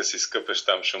водопад и да се изкъпеш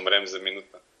там, ще умрем за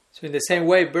минута. So in the same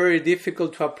way, very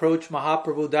difficult to approach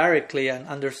Mahaprabhu directly and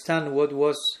understand what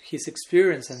was his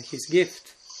experience and his gift.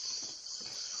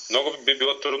 Много би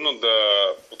било трудно да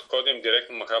подходим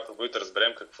директно Махапрабху и да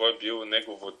разберем какво е било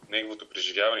неговото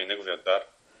преживяване и неговия дар.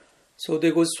 So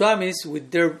the Goswamis,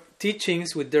 with their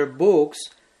teachings, with their books,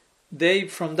 they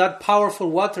from that powerful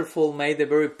waterfall made a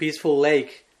very peaceful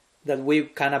lake that we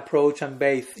can approach and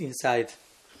bathe inside.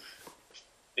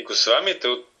 И Госвамите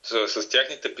с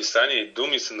тяхните писания и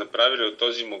думи са направили от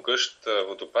този могъщ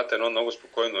водопад едно много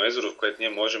спокойно езеро, в което ние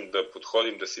можем да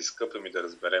подходим, да се изкъпем и да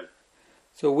разберем.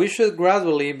 So we should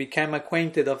gradually become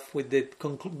acquainted with the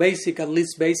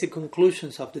basic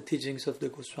conclusions of the teachings of the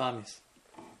Goswamis.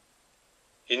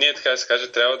 И ние, така да се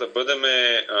каже, трябва да бъдем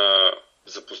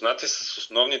запознати с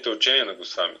основните учения на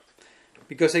Госвамите.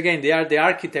 Because again, they are the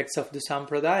architects of the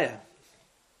Sampradaya.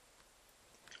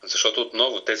 Защото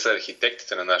отново те са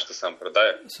архитектите на нашата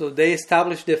сампрадая. So they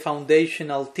established the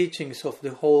foundational teachings of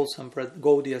the whole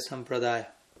Gaudiya Sampradaya.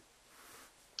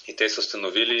 И те са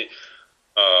установили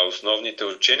основните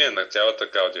учения на цялата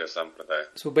Гаудия сампрадая.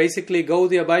 So basically,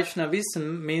 Gaudiya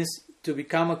Vaishnavism means to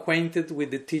become acquainted with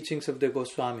the teachings of the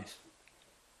Goswamis.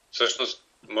 Всъщност,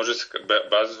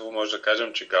 базово може да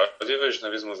кажем, че Гаудия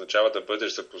Вайшнавизъм означава да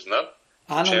бъдеш запознат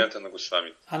с ученията на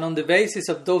Госвамите. And on the basis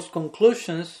of those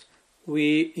conclusions,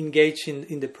 we engage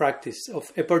in the practice of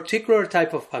a particular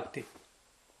type of bhakti.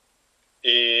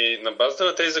 И на базата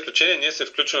на тези заключения ние се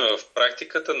включваме в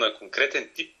практиката на конкретен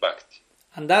тип бхакти.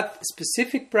 And that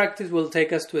specific practice will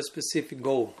take us to a specific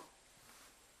goal.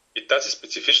 И тази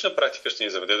специфична практика ще ни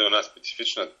заведе до една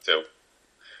специфична цел.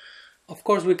 Of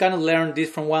course, we cannot learn this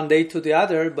from one day to the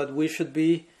other, but we should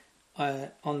be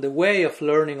on the way of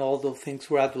learning all those things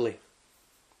gradually.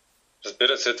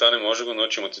 Разбира се, това не може да го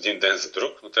научим от един ден за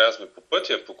друг, но трябва да сме по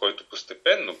пътя, по който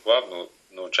постепенно, плавно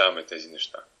научаваме тези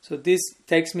неща. So this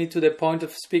takes me to the point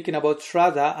of speaking about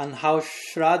Sraddha and how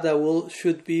Sraddha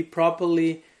should be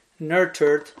properly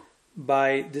nurtured by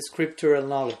the scriptural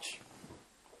knowledge.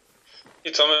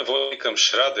 И това ме води към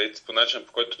Шрада и по начин,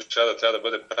 по който Шрада трябва да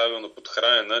бъде правилно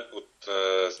подхранена от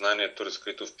знанието,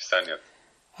 разкрито в писанията.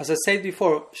 As I said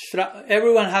before,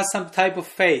 everyone has some type of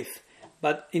faith,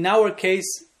 but in our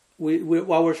case,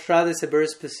 our Shraddha is a very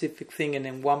specific thing and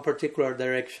in one particular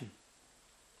direction.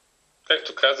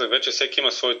 Както казах, вече всеки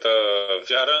има своята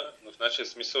вяра, но в нашия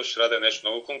смисъл Шрада е нещо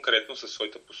много конкретно със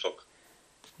своята посока.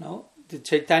 No, the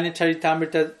Chaitanya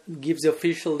Charitamrita gives the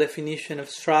official definition of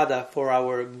Shraddha for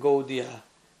our Gaudiya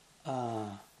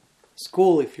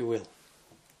school, if you will.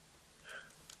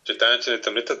 Chaitanya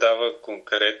Charitamrita дава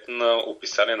конкретно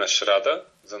описание на Шрада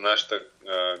за нашата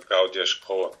Гаудия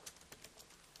школа.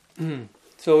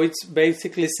 So it's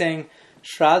basically saying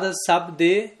Shraddha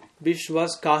Sabde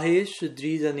Vishwas Kahe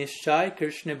Shudrida Nishchay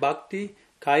Krishna Bhakti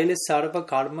Kaile Sarva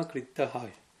Karma Kritta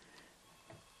Hai.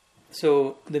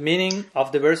 So the meaning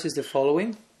of the verse is the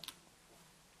following.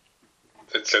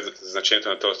 Значението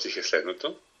на този стих е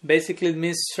следното. Basically it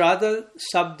means Shraddha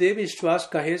Sabde Vishwas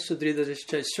Kahe Shudrida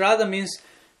Nishchay. Shraddha means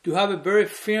to have a very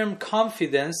firm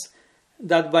confidence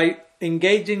that by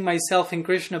engaging myself in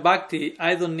Krishna Bhakti,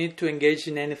 I don't need to engage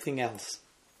in anything else.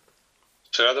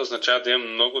 Шрада означава да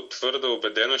имам много твърда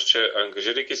убеденост, че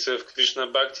ангажирайки се в Кришна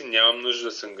Бхакти, нямам нужда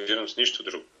да се ангажирам с нищо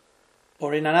друго.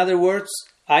 Or in other words,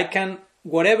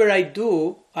 whatever I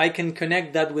do, I can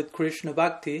connect that with Krishna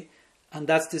Bhakti, and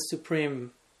that's the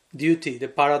supreme duty, the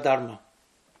paradharma.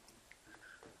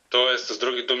 Тоест, с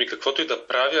други думи, каквото и да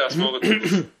правя, аз мога да го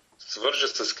свържа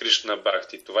с Кришна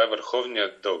Бхакти. Това е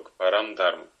върховният дълг, парам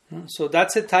дharma. So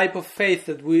that's a type of faith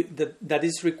that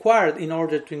is required in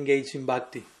order to engage in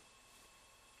bhakti.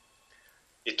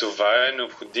 И това е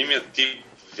необходимият тип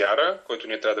вяра, който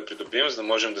ние трябва да придобием, за да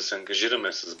можем да се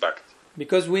ангажираме с бхакти.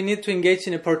 Because we need to engage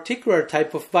in a particular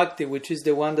type of bhakti, which is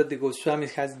the one that the Goswami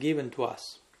has given to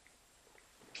us.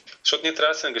 Защото ние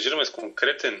трябва да се ангажираме с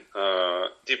конкретен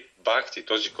тип бхакти,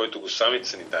 този, който Госвамите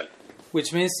са ни дали.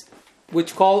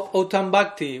 Which call Uttam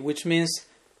Bhakti, which means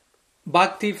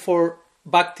bhakti for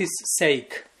bhakti's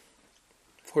sake,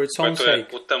 for its own sake.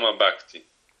 Което е Uttama Bhakti.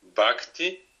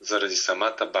 Бхакти заради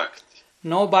самата бхакти.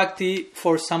 No bhakti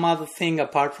for some other thing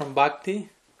apart from bhakti.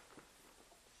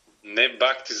 Не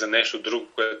бхакти за нещо друго,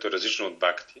 което е различно от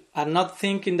бхакти. And not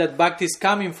thinking that bhakti is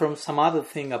coming from some other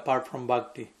thing apart from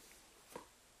bhakti.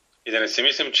 И да не си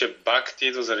мислим, че бхакти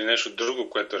идва заради нещо друго,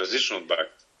 което е различно от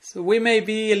бхакти. So we may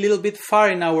be a little bit far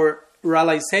in our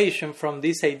realization from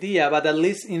this idea, but at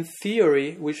least in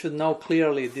theory we should know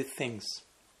clearly these things.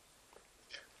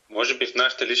 Може би в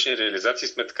нашите лични реализации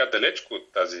сме така далечко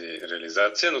от тази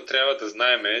реализация, но трябва да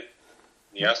знаем,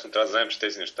 ясно трябва да знаем, че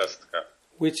тези неща са така.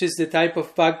 Which is the type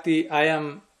of bhakti I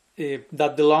am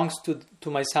that belongs to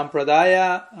my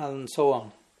sampradaya and so on.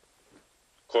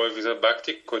 Кой е видът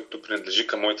бхакти, който принадлежи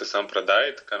към моята сампрадая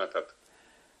и така нататък.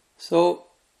 So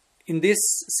in this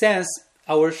sense,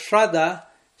 our Shraddha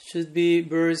should be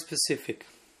very specific.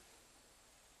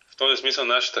 В този смисъл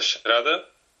нашата Шрада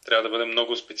трябва да бъде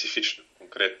много специфична,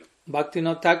 конкретна.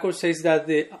 Bhaktivinoda Thakur says that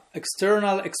the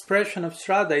external expression of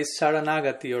Shraddha is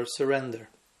Saranagati or surrender.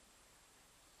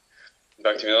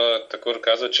 Бхакти Винода Такур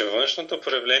казва, че външното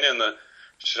проявление на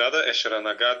Шрада е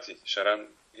шаранагати,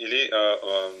 или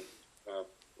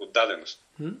отдаденост.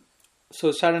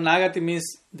 So Sharanagati means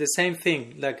the same thing.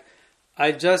 Like,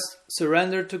 I just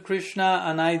surrender to Krishna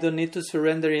and I don't need to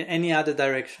surrender in any other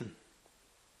direction.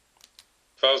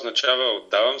 Това означава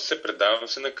отдавам се, предавам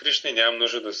се на Кришна и нямам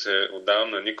нужда да се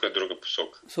отдавам на никоя друга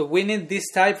посока. So we need this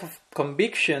type of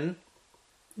conviction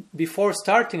before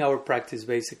starting our practice,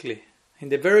 basically. In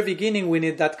the very beginning we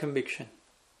need that conviction.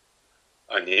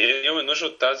 А ние имаме нужда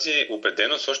от тази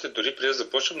убеденост още дори преди да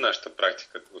започнем нашата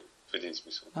практика в един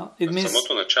смисъл. В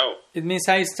самото начало. It means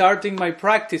I starting my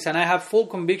practice and I have full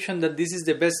conviction that this is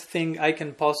the best thing I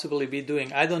can possibly be doing.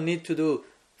 I don't need to do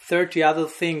 30 other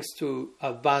things to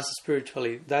advance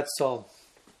spiritually. That's all.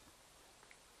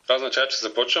 Това означава, че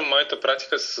започвам моята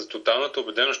практика с тоталната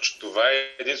убеденост, че това е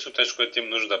единственото нещо, което имам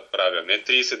нужда да правя. Не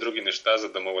 30 други неща,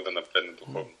 за да мога да напредна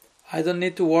духовно. I don't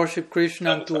need to worship Krishna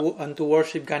and to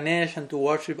worship Ganesh and to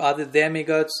worship other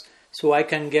demigods so I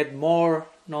can get more.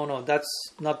 No, that's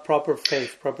not proper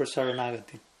faith, proper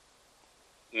Saranagati.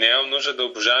 Нямам нужда да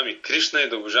обожавам и Кришна и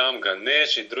да обожавам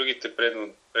Ганеш и другите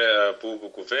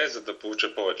полубогове, за да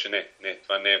получа повече. Не,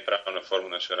 това не е правилна форма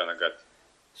на Шаранагати.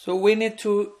 So we need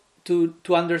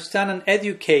to understand and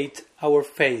educate our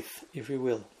faith, if you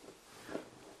will.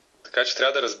 Така че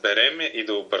трябва да разберем и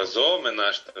да образоваме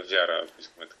нашата вяра, ако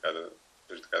искаме така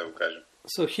да го кажем.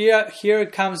 So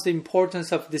here comes the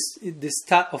importance of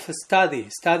of a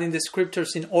studying the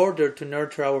scriptures in order to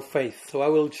nurture our faith. So I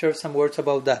will share some words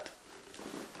about that.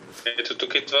 Ето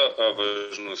тук идва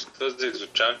важността за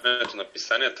изучаването на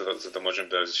писанията, за да можем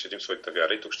да разширим своята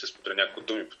вяра. И тук ще споделя няколко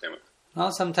думи по темата. Now,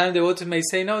 sometimes devotees may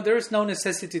say, no, there is no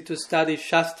necessity to study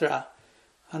Shastra,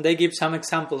 and they give some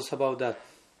examples about that.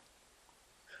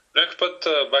 Някой път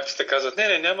бхактите казват,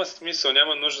 не, няма смисъл,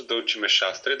 няма нужда да учиме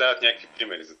шастри, дават някакви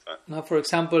примери за това. Now, for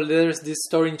example, there is this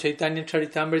story in Chaitanya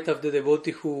Charitamrita of the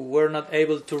devotee who were not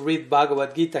able to read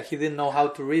Bhagavad Gita. He didn't know how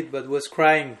to read, but was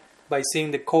crying by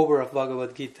seeing the cover of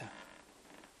Bhagavad Gita.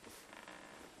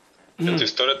 Ето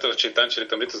историята в Чайтanya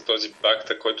Чаритамрита за този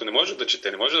бхакта, който не може да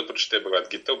чете, не може да прочете Бхагавад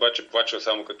Гита, обаче плачел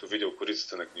само като видел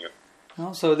корицата на книга.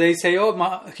 So they say,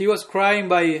 he was crying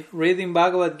by reading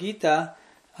Bhagavad Gita,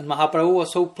 and Mahaprabhu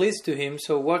was so pleased to him.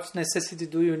 So what necessity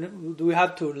do we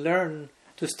have to learn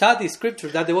to study scripture?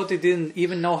 That devotee didn't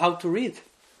even know how to read.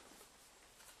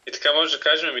 И така може да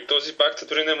кажем, и този бхакта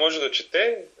дори не може да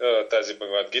чете тази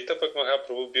Бхагавад Гита, пък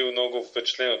Махапрабху бил много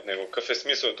впечатлен от него. Какъв е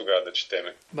смисъл тогава да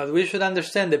четеме? But we should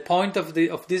understand the point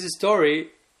of this story.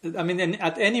 I mean,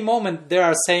 at any moment they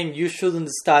are saying you shouldn't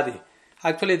study.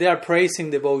 Actually, they are praising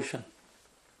devotion.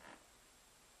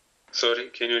 Sorry,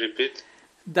 can you repeat?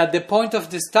 That the point of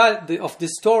the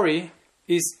story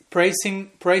is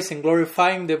praising,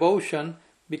 glorifying devotion,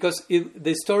 because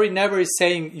the story never is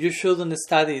saying you shouldn't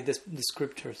study the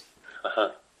scriptures.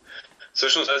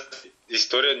 Всъщност тази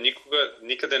история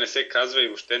никъде не се казва и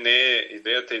въобще не е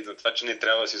идеята и за това, че не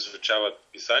трябва да се изучават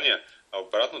писания, а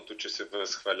обратното, че се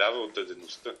възхвалява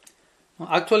отдадеността.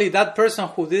 Actually, that person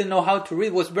who didn't know how to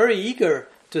read was very eager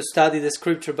to study the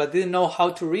scripture, but didn't know how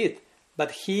to read.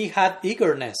 But he had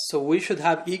eagerness, so we should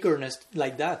have eagerness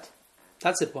like that.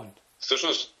 That's the point.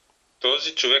 Всъщност,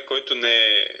 този човек, който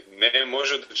не е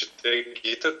можел да чете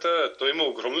гитата, той има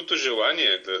огромното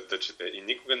желание да чете и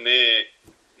никога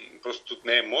просто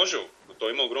не е можел, но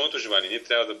той има огромното желание. Ние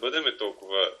трябва да бъдем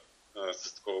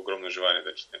с такова огромно желание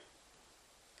да четем.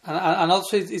 And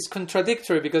also it's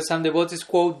contradictory because some devotees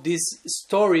quote this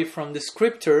story from the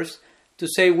scriptures to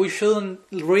say we shouldn't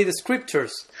read the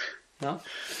scriptures. No?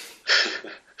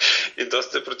 И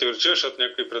доста се противоречива, защото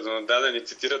някои преднададени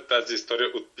цитират тази история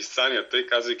от писанията и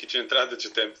казвайки, че не трябва да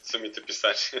четем самите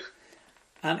писания.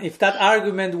 And if that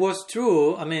argument was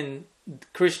true, I mean,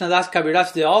 Krishnadas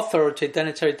Kaviraj, the author of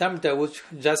Chaitanya Charitamrita, would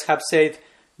just have said,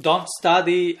 don't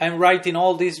study, I'm writing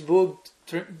all this book,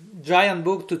 giant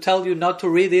book, to tell you not to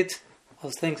read it,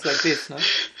 or things like this, no?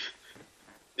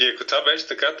 И ако това беше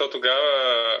така, то тогава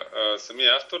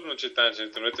самия автор на Chaitanya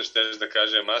Charitamrita ще да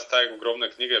каже, аз тази огромна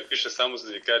книга я пиша само за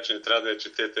да ви кажа, че не трябва да я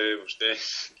четете въобще.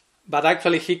 But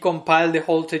actually he compiled the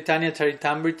whole Chaitanya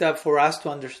Charitamrita for us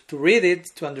to read it,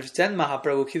 to understand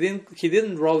Mahaprabhu. He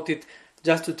didn't wrote it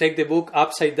just to take the book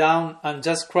upside down and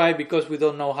just cry because we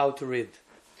don't know how to read.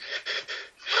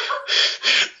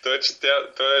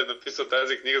 Той е написал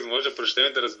тази книга, за може да прочетем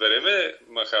и да разбереме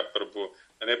Махапрабху,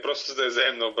 а не просто да я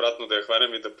вземем наобратно, да я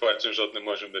хванем и да плачем, защото не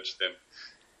можем да четем.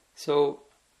 So,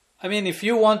 I mean, if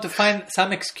you want to find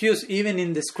some excuse even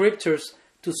in the scriptures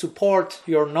to support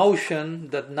your notion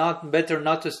that better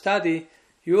not to study,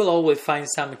 you will always find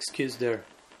some excuse there.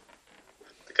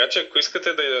 Така че ако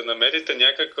искате да намерите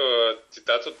някакъв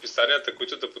цитат от писанията,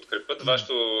 които да подкрепят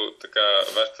вашата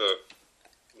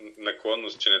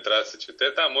наклонност, че не трябва да се чете,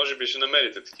 може би ще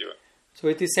намерите такива.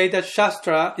 So it is said that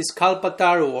Shastra is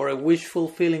Kalpataru or a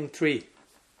wish-fulfilling tree.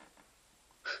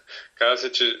 Казва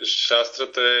се, че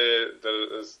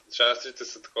шастрите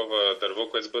са такова дърво,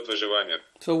 което сбъдва желанията.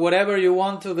 So whatever you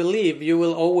want to believe, you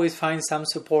will always find some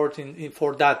support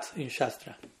for that in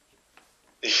Shastra.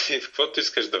 И в каквото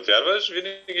искаш да вярваш,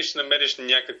 винаги ще намериш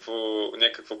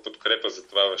някаква подкрепа за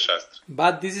това в Шастра.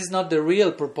 But this is not the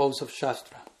real purpose of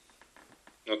Shastra.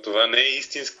 Но това не е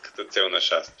истинската цел на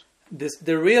Шастра.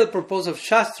 The real purpose of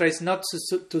Shastra is not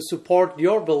to support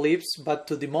your beliefs, but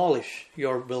to demolish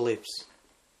your beliefs.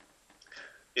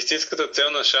 Истинската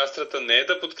цел на Шастрата не е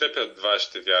да подкрепят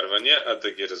вашите вярвания, а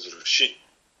да ги разруши.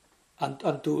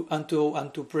 And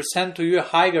to present to you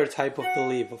a higher type of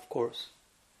belief, of course.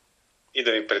 И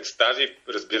да ви представи,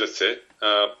 разбира се,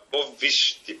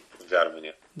 по-висш тип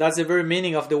вярвания. That's the very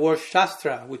meaning of the word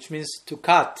Shastra, which means to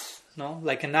cut,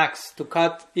 like an axe, to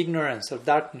cut ignorance or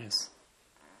darkness.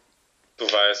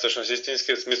 Това е всъщност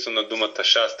истинският смисъл на думата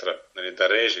Шастра, да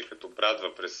реже, като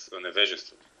брадва през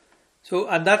невежеството. So,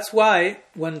 and that's why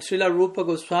when Srila Rupa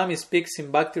Goswami speaks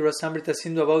in Bhakti Rasamrita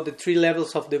Sindhu about the three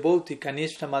levels of devotee,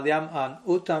 Kanishta, Madhyam and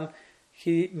Uttam,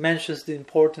 he mentions the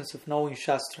importance of knowing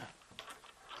Shastra.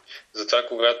 Затова,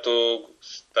 когато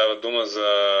става дума за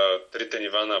трите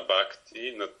нива на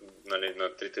Бхакти,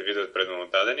 на трите вида предано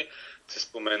дадени, се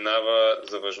споменава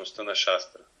за важността на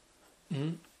Шастра.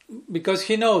 Because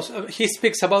he knows, he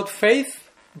speaks about faith,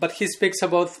 but he speaks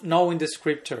about knowing the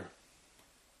scripture.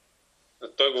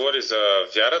 Той говори за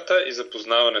вярата и за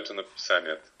познаването на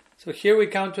писанията. So here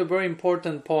we come to a very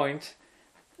important point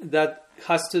that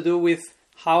has to do with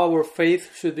how our faith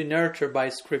should be nurtured by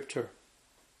scripture.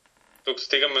 Тук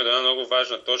стигаме до една много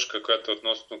важна точка, която е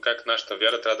относно как нашата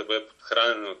вяра трябва да бъде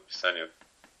подхранена от писанията.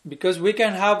 Because we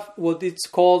can have what it's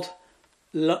called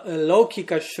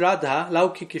Laukika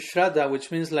Shraddha,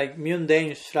 which means like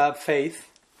mundane faith,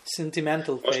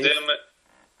 sentimental faith. Може да имаме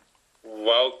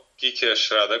Laukika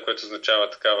Shraddha, което означава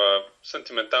такава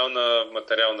сантиментална,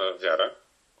 материална вяра.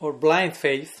 Or blind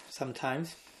faith sometimes.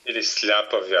 Или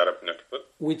сляпа вяра по някакъв път.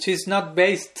 Which is not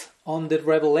based on the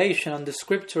revelation, on the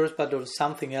scriptures, but on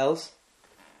something else.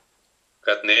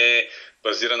 Която не е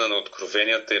базирана на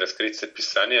откровенията и разкритите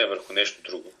писания, върху нещо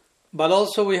друго. But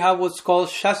also we have what's called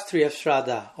Shastriya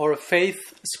Shraddha, or a faith,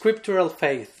 scriptural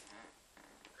faith.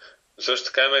 Също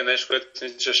така има нещо, което се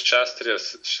нарича Шастрия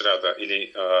Шрада,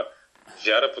 или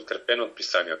вяра подкрепена от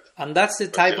писанията. And that's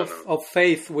the type of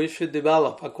faith we should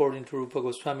develop, according to Rupa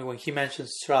Goswami, when he mentions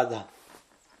Shraddha.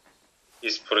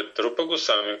 И според Рупа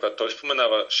Госвами, когато той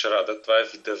споменава Шрада, това е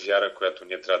вида вяра, която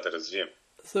ние трябва да развием.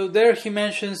 So there he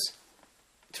mentions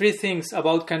three things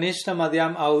about Kanishta,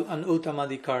 Madhyam and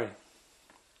Uttamadikari.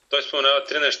 Той споменава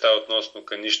три неща относно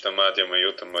Каништа, Мадhyама и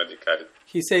Uttamadikari.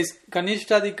 He says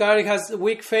Kanishta Adhikari has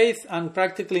weak faith and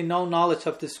practically no knowledge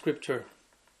of the scripture.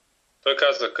 Той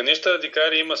казва, Каништа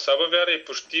Адикари има слаба вяра и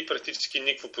почти практически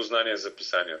никакво познание за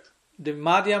писанията. The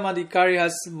Madhyam Adhikari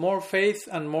has more faith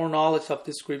and more knowledge of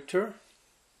the scripture.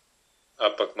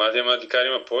 А пък Мадhyama Адикари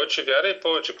има повече вяра и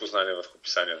повече познание върху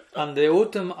писанията. And the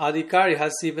Uttam Adhikari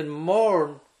has even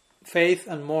more faith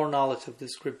and more knowledge of the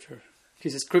scripture.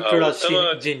 He's a scriptural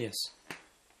genius.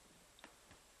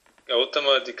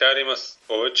 Уттама Адикари има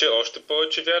още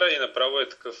повече вяра и направо е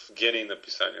такъв гений на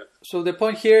писанията. So the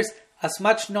point here is, as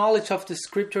much knowledge of the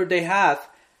scripture they have,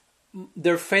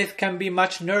 their faith can be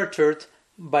much nurtured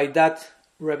by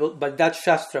that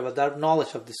shastra, by that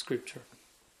knowledge of the scripture.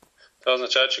 Това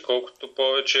означава, че колкото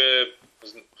повече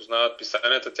познават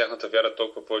писанията, тяхната вяра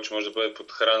толкова повече може да бъде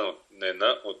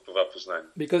подхранена от това познание.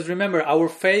 Because remember, our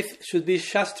faith should be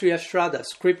shastriya shraddha,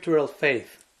 scriptural faith.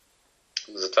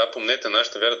 Затова помнете,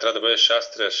 нашата вяра трябва да бъде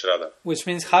шастрия шрада. Which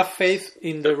means have faith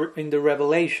in the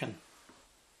revelation.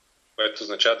 Което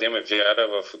означава да имаме вяра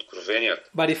в откровенията.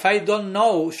 But if I don't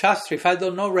know shastra, if I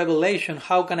don't know revelation,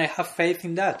 how can I have faith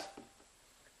in that?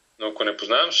 Но ако не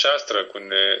познавам шастра, ако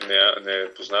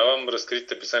не познавам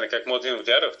разкритите писания, как мога да имам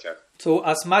вяра в тях? So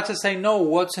as much as I know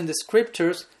what's in the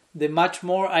scriptures, the much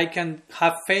more I can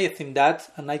have faith in that,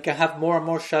 and I can have more and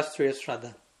more shastriya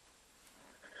shraddha.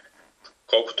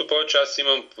 Колкото повече аз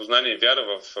имам познание и вяра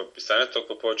в писанието,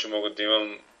 толкова повече мога да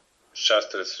имам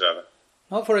шастрия шрада.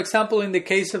 Well, for example, in the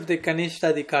case of the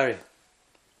Kanishta Adhikari.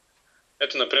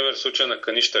 Ето, например, случая на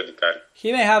Каништа Адикари.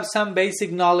 He may have some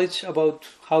basic knowledge about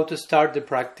how to start the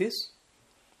practice.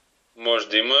 Може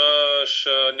да имаш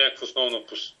някакво основно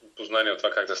познание от това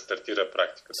как да стартира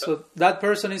практиката. So that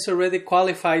person is already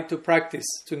qualified to practice,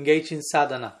 to engage in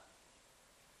sadhana.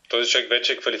 този човек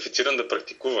вече е квалифициран да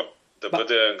практикува, да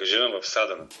бъде ангажиран в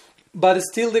садана. But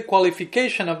still the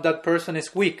qualification of that person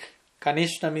is weak.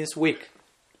 Kanishna means weak.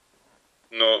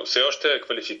 Но все още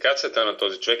квалификацията на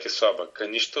този човек е слаба.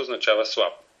 Каништа означава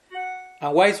слаб.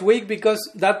 And why is weak? Because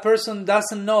that person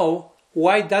doesn't know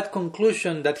why that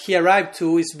conclusion that he arrived to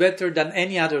is better than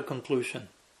any other conclusion.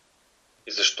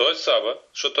 И защо е слаба?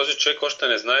 Защото този човек още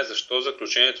не знае защо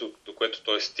заключението, до което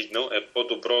той е стигнал, е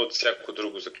по-добро от всяко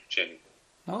друго заключение.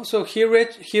 No? So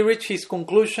he reached his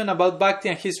conclusion about Bhakti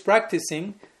and he's practicing,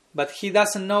 but he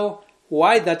doesn't know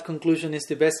why that conclusion is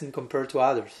the best in compared to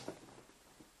others.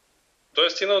 Той е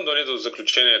стигнал дори до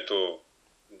заключението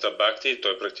за Бхакти и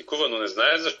той практикува, но не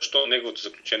знае защо неговото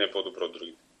заключение е по-добро от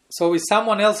другите. So if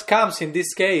someone else comes in this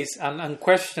case and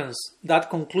questions that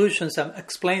conclusion and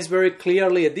explains very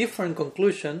clearly a different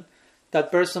conclusion,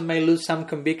 that person may lose some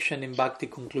conviction in Bhakti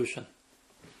conclusion.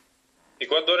 И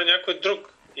когато дойде някой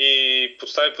друг и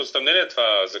постави под съмнение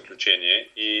това заключение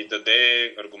и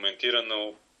даде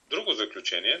аргументирано друго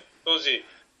заключение, този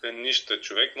каништа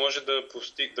човек може да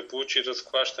получи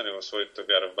разклащане в своята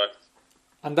вяра в Бхакти.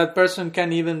 And that person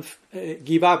can even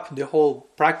give up the whole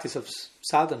practice of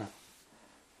sadhana.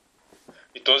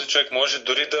 И този човек може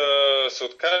дори да се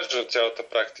откаже от цялата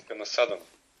практика на садана.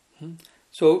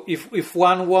 So if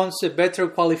one wants a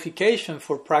better qualification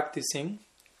for practicing,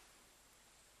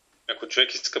 ако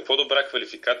човек иска по-добра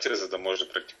квалификация, за да може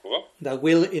да практикува, that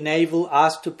will enable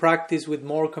us to practice with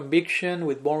more conviction,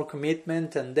 with more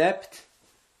commitment and depth,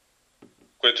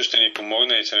 което ще ни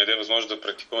помогне и ще ни даде възможност да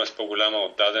практикуваме с по-голяма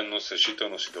отдаденост,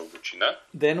 решителност и дълбочина,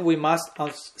 then we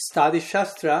must study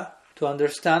Shastra to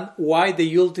understand why the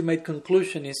ultimate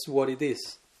conclusion is what it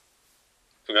is.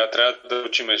 Тогава трябва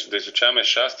да изучаваме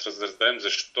Шастра, за да разберем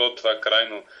защо това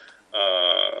крайно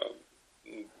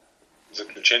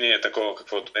заключение е такова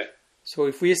каквото е.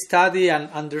 So if we study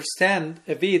and understand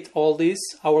a bit all this,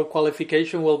 our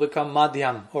qualification will become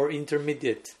madhyam or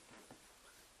intermediate.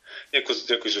 И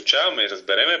ако изучаваме и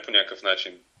разбереме по някакъв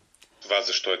начин това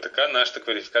защо е така, нашата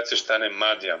квалификация ще стане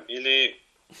мадhyam или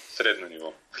средно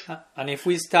ниво. And if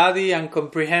we study and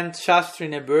comprehend Shastra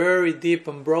in a very deep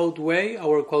and broad way,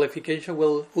 our qualification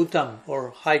will uttam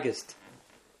or highest.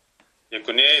 И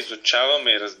ако ние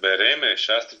изучаваме и разбереме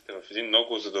шастрите в един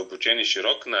много задълбочен и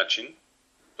широк начин,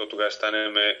 то тогава ще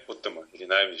станем уттама или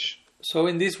най-висше. So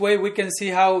in this way we can see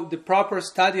how the proper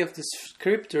study of the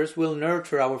scriptures will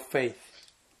nurture our faith.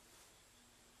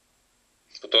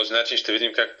 По този начин ще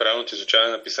видим как правилното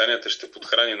изучаване на писанията ще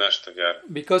подхрани нашата вяра.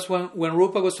 Because when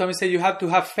Rupa Goswami said you have to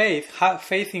have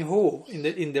faith in who?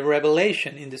 In the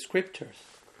revelation, in the scriptures.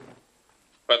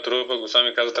 Когато Рупа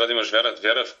Госвами казва, трябва да имаш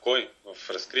вяра в кой? В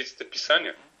разкритите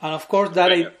писания. And of course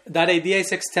that idea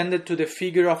is extended to the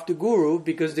figure of the guru,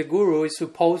 because the guru is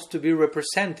supposed to be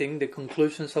representing the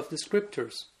conclusions of the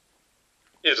scriptures.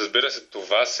 И разбира се,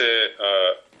 това се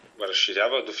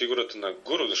разширява до фигурата на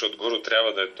гуру, защото гуру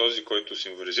трябва да е този, който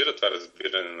символизира това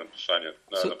разбиране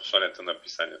на посланията на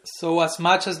писанията. So as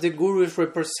much as the guru is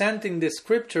representing the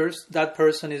scriptures, that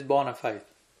person is bona fide.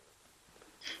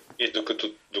 И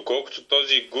доколкото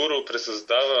този гуру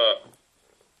пресъздава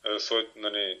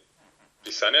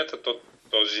писанията,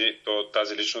 то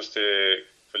тази личност е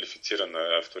квалифицирана,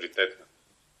 авторитетна.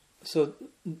 So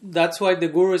that's why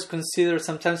the guru is considered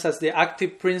sometimes as the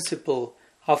active principle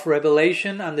of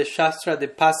revelation and the Shastra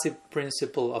the passive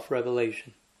principle of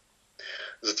revelation.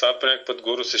 Затова по някакъв път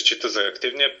гуру се счита за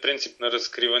активния принцип на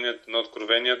разкриването на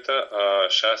откровенията, а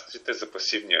шастрите за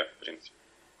пасивния принцип.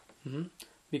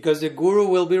 Because the guru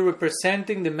will be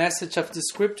representing the message of the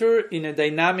scripture in a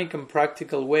dynamic and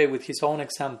practical way with his own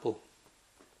example.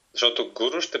 Защото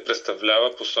гуру ще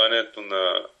представлява посланието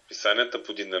на писанията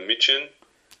по динамичен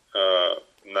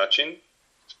начин,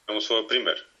 спрямо своя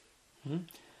пример.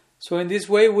 So in this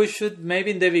way we should, maybe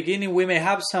in the beginning we may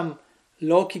have some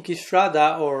lokiki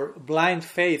Sraddha or blind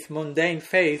faith, mundane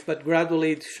faith, but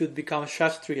gradually it should become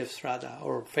Shastriya Sraddha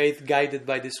or faith guided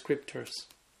by the scriptures.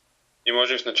 И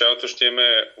може в началото ще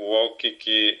имаме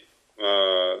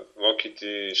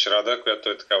локити Шрада, която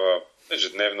е такава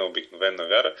ежедневна, обикновена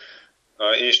вяра,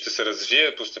 и ще се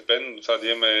развие постепенно до това да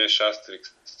имаме Шастрик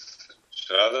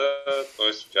Шрада,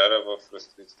 т.е. вяра в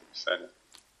разкритите писания.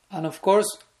 And of course,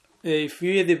 if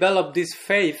we develop this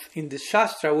faith in the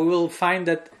Shastra, we will find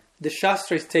that the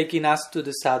Shastra is taking us to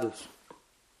the sadhus.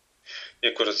 И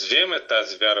ако развиеме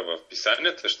тази вяра в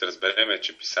писанията, ще разберем,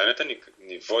 че писанията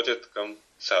ни водят към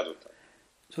садута.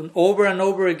 So over and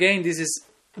over again, this is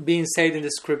being said in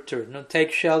the scripture. No,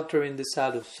 take shelter in the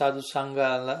sadhus. Sadhu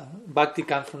Sangha, Bhakti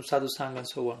comes from Sadhu Sangha and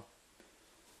so on.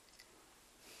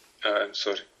 I'm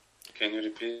sorry. Can you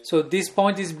repeat? So this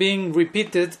point is being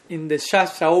repeated in the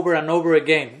Shastra over and over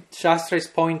again. Shastra is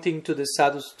pointing to the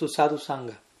sadhus, to sadhu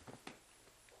sangha.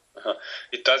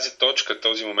 И тази точка,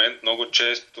 този момент много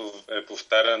често е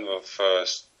повтарян в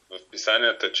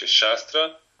писанията, че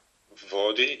шастра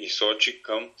води и сочи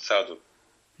към саду.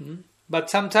 But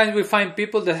sometimes we find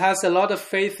people that has a lot of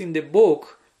faith in the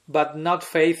book, but not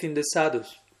faith in the sadhus.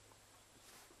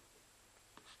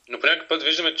 Но по някакъв път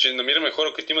виждаме, че намираме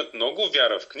хора, които имат много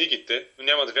вяра в книгите, но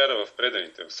нямат вяра в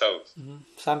преданите, в садус.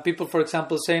 Some people, for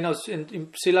example, say, no, in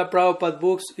Srila Prabhupada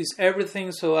books is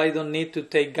everything, so I don't need to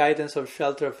take guidance or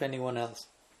shelter of anyone else.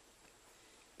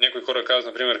 Някои хора казват,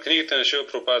 например, книгите на Шрила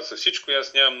Прабхупада са всичко и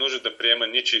аз нямам нужда да приема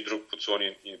ничий друг подслон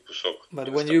и посок. But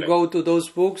when you go to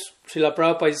those books, Srila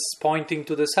Prabhupada is pointing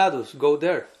to the sadhus. Go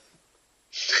there.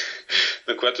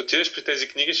 Но когато отидеш при тези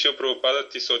книги, Шрила Прабхупада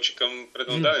ти сочи към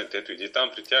преданодадените. Ето, иди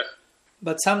там при тях.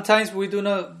 But sometimes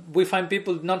we find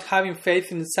people not having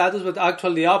faith in the sadhus, but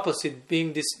actually the opposite, being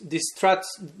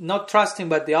not trusting,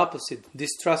 but the opposite,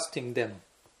 distrusting them.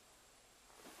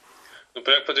 Но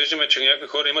понякога виждаме, че някои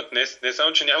хора имат не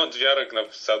само, че нямат вяра на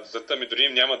садусата, ами дори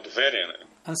им нямат доверие.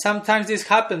 And sometimes this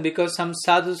happens because some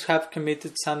sadhus have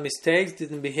committed some mistakes,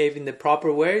 didn't behave in the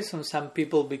proper way, so some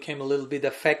people became a little bit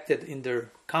affected in their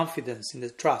confidence, in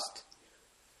their trust.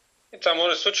 И това може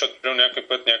да се случи, защото някой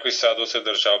път някой саду се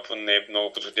държал по не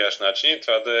много подходящ начин и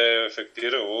това да е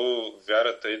ефектирало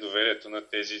вярата и доверието на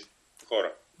тези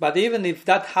хора. But even if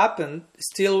that happened,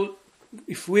 still,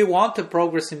 if we want to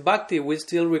progress in Bhakti, we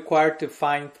still require to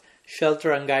find shelter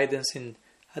and guidance in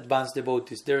advanced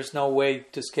devotees. There's no way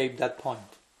to escape that point.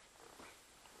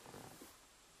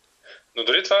 Но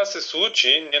дори това се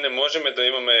случи, ние не можем да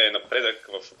имаме напредък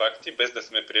в Бхакти, без да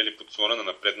сме приели подслона на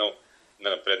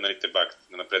напредналите Бхакти,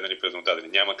 на напреднали преданодадени.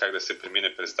 Няма как да се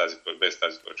премине без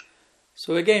тази точка.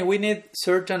 So again, we need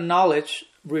certain knowledge,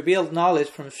 revealed knowledge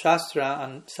from Shastra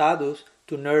and sadhus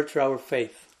to nurture our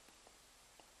faith.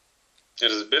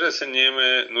 Разбира се, ние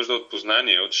имаме нужда от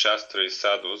познание от Шастра и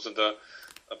Саду, за да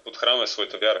подхранваме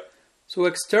своята вяра.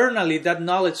 So externally, that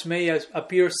knowledge may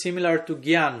appear similar to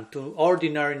Gyan, to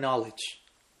ordinary knowledge.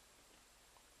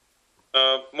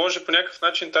 Може по някакъв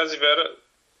начин тази вяра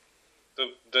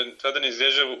това да не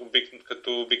изглежда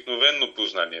като обикновено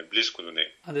познание, близко до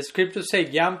нея. And the scriptures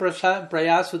say, Gyan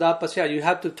praya sudapasya, you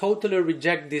have to totally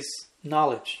reject this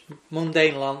knowledge,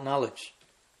 mundane knowledge.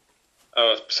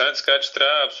 В писанието се казва, че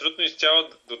трябва абсолютно изцяло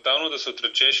тотално да се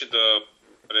отречеш и да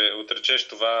отречеш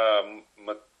това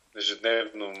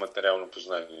ежедневно материално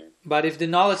познание. But if the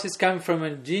knowledge is coming from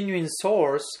a genuine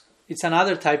source, it's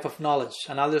another type of knowledge,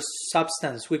 another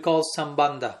substance we call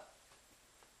sambandha.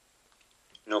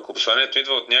 Но ако посланието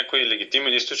идва от някой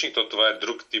легитимен източник, то това е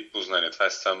друг тип познание. Това е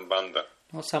самбанда.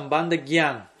 Sambandha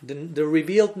Gyan, the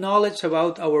revealed knowledge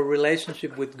about our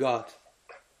relationship with God.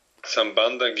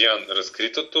 Самбанда Гян,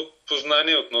 разкритото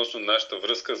познание относно нашата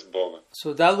връзка с Бога.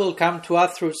 So that will come to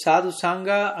us through sadhu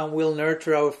sangha and will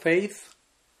nurture our faith.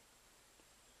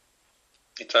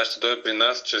 И това ще дойде при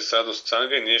нас чрез саду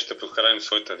санга и ние ще подхраним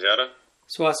своята вяра.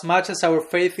 So as much as our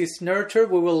faith is nurtured,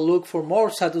 we will look for more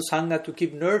sadhu sangha to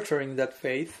keep nurturing that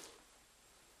faith.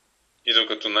 И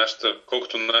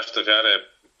колкото нашата вяра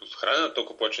е подхранена,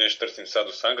 толкова повече ние ще търсим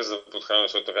саду санга, за да подхраним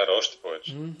своята вяра още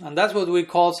повече. And that's what we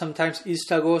call sometimes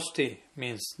ishtagoshti,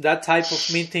 means that type of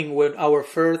meeting where our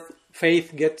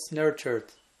faith gets nurtured.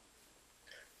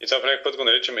 И това някакъв път го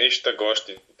наричаме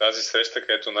ищагошти, тази среща,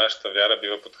 където нашата вяра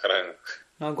бива подхранена.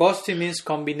 Now, goshti means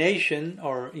combination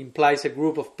or implies a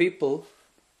group of people.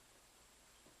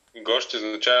 Гошти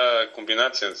означава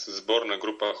комбинация, сбор на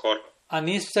група хора.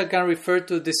 And ishta can refer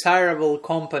to desirable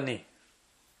company.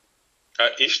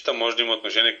 Ища може да има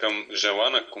отношение към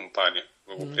желана компания,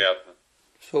 благоприятна.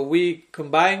 So we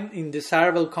combine in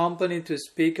desirable company to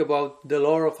speak about the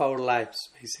Lord of our lives,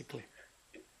 basically.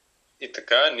 И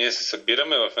така, ние се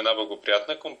събираме в една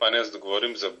благоприятна компания, за да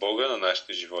говорим за Бога на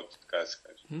нашите животи, така да се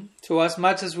каже. So as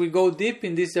much as we go deep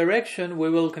in this direction, we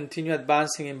will continue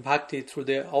advancing in Bhakti through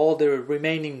all the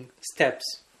remaining steps.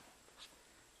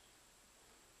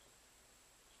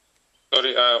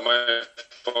 Sorry, my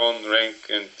phone rang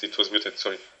and it was muted,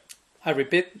 sorry. I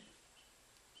repeat?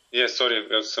 Yes, sorry,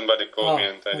 somebody called me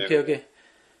and I didn't. Okay.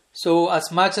 So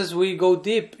as much as we go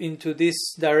deep into this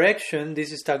direction, this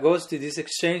is Tagosti, this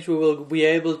exchange, we will be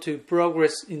able to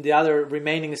progress in the other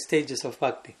remaining stages of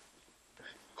Bhakti.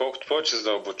 Колкото повече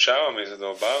задълбочаваме и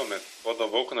задълбаваме,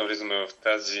 по-дълбоко навлизаме в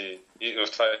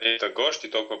това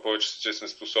Тагошти, толкова повече че сме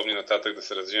способни нататък да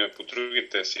се развиваме по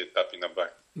другите си етапи на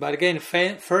Бхакти. But again,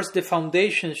 first the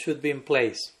foundation should be in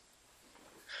place.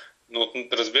 Но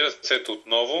разбира се,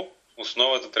 отново,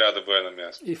 основата трябва да бъде на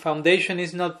място. If foundation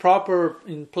is not proper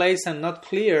in place and not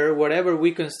clear, whatever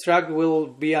we construct will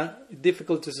be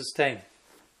difficult to sustain.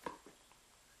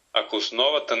 Ако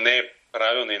основата не е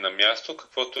правилна и на място,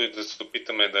 каквото и да се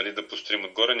опитаме дали да построим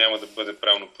отгоре, няма да бъде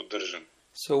правилно поддържан.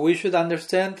 So we should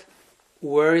understand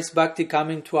where is Bhakti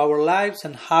coming to our lives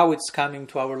and how it's coming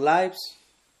to our lives.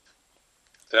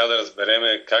 Трябва да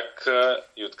разбереме как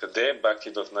и откъде Бхакти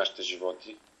идва в нашите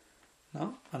животи.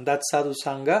 No? And that's sadhu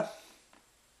sangha.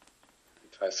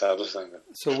 Това е саду санга.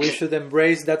 So we should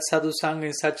embrace that sadhu sangha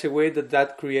in such a way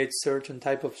that creates certain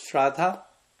type of Sraddha.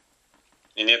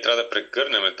 И ние трябва да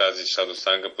прегърнем тази саду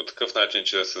санга по такъв начин,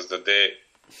 че да създаде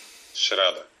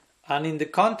шрада. And in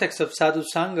the context of sadhu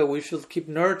sangha, we should keep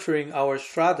nurturing our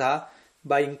Sraddha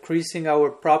by increasing our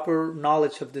proper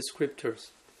knowledge of the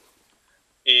scriptures.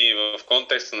 И в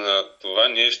контекста на това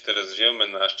ние ще развиваме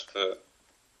нашата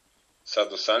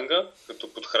саду санга,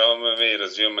 като подхранваме и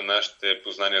развиваме нашите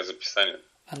познания за писанието.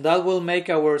 And that will make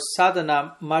our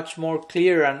sadhana much more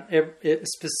clear and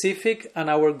specific, and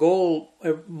our goal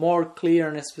more clear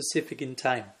and specific in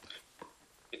time.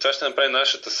 И това ще направи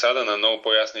нашата садана много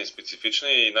по-ясна и специфична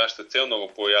и нашата цел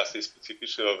много по-ясна и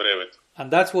специфична във времето. And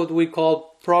that's what we call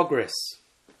progress.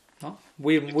 No?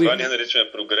 Това ние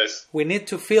наричаме прогрес. We need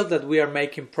to feel that we are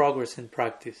making progress in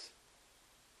practice.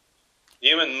 И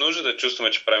имаме нужда да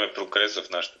чувстваме, че правим прогрес в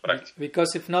нашата практика.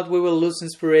 Because if not, we will lose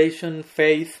inspiration,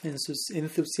 faith,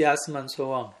 enthusiasm, and so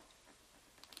on.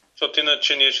 Защото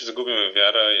иначе ние ще загубим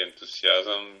вяра и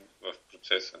ентусиазъм в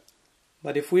процеса.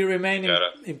 But if we remain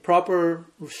in proper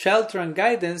shelter and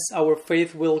guidance, our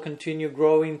faith will continue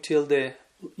growing till the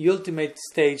ultimate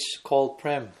stage called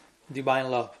Prem, divine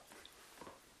love.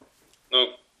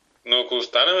 Но ако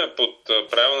останем под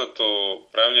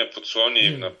правилния подслон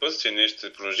и напътствие, ние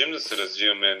ще продължим да се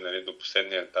развиваме, нали, до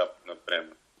последния етап на према.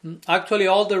 Actually,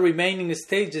 all the remaining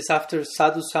stages after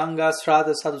Sadhu Sangha,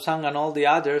 Sraddha, Sadhu Sangha, and all the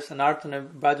others, and Artana,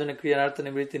 Bhajana, Kriya,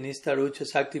 Artana, Vritti, Nistha, Rucha,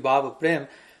 Shakti, Bhava, Prem,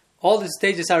 all these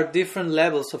stages are different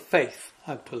levels of faith,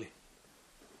 actually.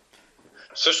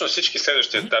 Всъщност всички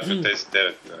следващи етапи от тези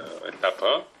 9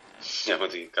 етапа, няма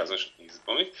да ги казвам, защото не ги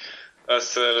запомних,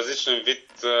 са различен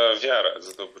вид вяра,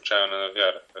 задълбочаване на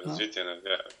вяра, развитие на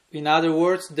вяра. In other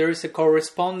words, there is a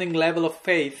corresponding level of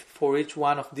faith for each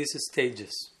one of these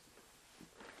stages.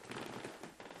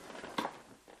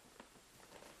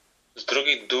 С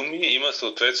други думи, има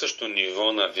съответстващо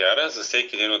ниво на вяра за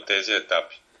всеки един от тези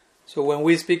етапи. So when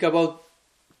we speak about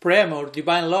Prem or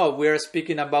divine love, we are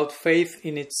speaking about faith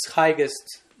in its highest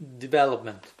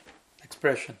development,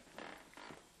 expression.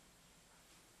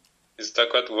 И за това,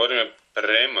 когато говорим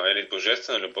према или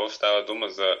божествена любов, става дума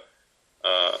за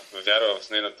вяра в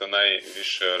нейната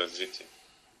най-висша развитие.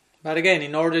 But again,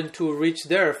 in order to reach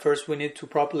there, first we need to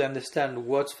properly understand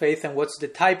what's faith and what's the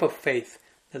type of faith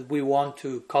that we want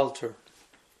to culture.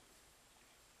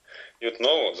 И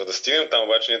отново, за да стигнем там,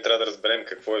 обаче, ние трябва да разберем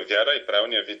какво е вяра и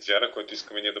правилният вид вяра, който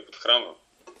искаме ние да подхранваме.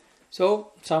 So,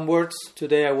 some words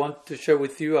today I want to share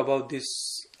with you about this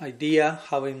idea,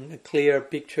 having a clear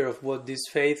picture of what this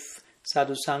faith,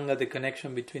 sadhu sangha, the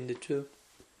connection between the two.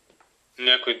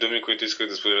 Някои думи, които исках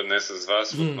да споделя днес с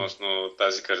вас относно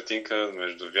тази картинка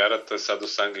между вярата, саду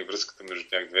санга и връзката между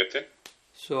тях двете.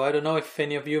 So I don't know if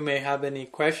any of you may have any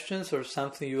questions or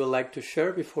something you would like to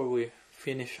share before we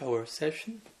finish our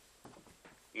session.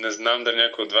 Не знам дали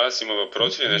някой от вас има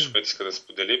въпроси или нещо, което иска да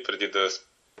сподели преди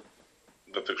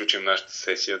да приключим нашата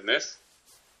сесия днес.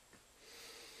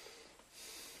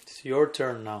 It's your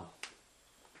turn now.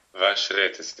 Ваш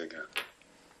ред е сега.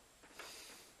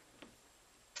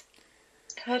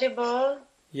 Haribol.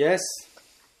 Yes.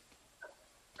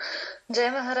 Jai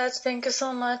Maharaj, thank you so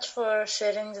much for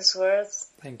sharing these words.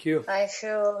 Thank you. I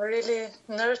feel really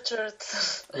nurtured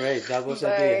Great, that was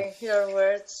by idea. your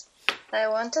words. I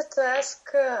wanted to ask...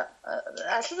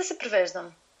 Аз ли да се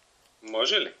превеждам?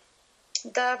 Може ли?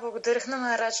 Да, благодарих на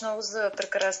Марач много за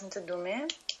прекрасните думи.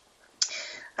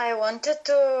 I wanted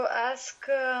to ask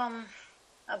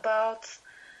about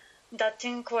that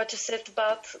thing what you said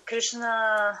about Krishna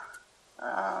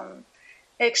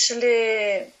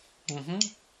actually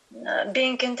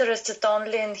being interested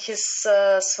only in his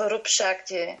Swarup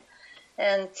Shakti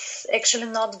and actually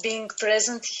not being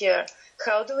present here.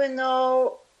 How do we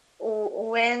know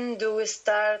when do we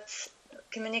start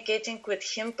communicating with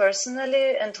him personally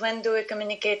and when do we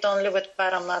communicate only with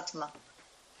Paramatma?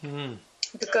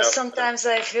 Because sometimes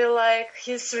I feel like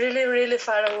he's really, really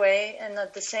far away and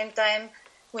at the same time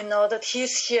we know that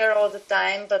he's here all the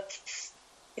time, but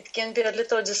it can be a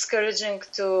little discouraging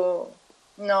to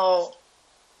know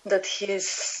that he's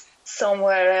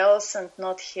somewhere else and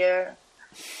not here.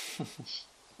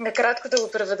 накратко да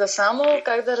го преведа само,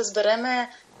 как да разбереме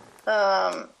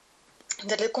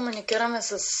дали комуникираме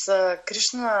с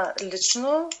Кришна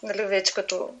лично, нали, вече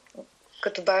като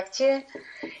Бхакти,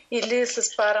 или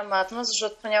с Параматма,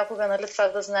 защото понякога, нали, това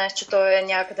да знаеш, че той е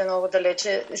някъде много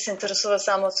далече и се интересува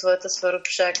само от своята Сваруп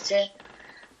Шакти,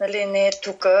 нали, не е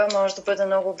тук, може да бъде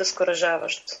много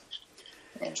обезкуражаващо.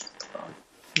 Нещо такова.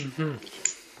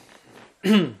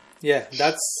 Yeah,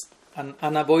 that's an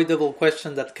unavoidable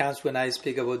question that comes when I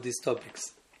speak about these topics.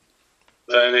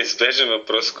 Това е неизбежен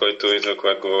въпрос, който идва,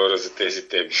 когато говоря за тези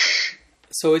теми.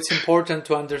 So it's important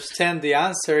to understand the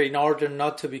answer in order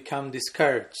not to become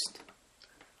discouraged.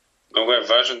 Много е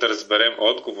важно да разберем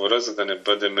отговора, за да не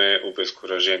бъдем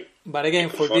обезкуражени. But again,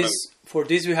 for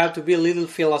this we have to be a little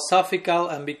philosophical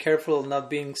and be careful of not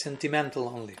being sentimental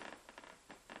only.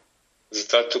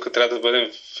 Затова тук трябва да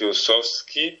бъдем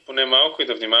философски, поне малко, и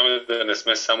да внимаваме да не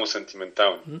сме само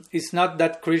сентиментални. It's not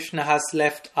that Krishna has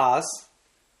left us.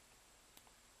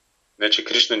 Не, че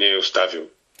Кришна ни е изоставил.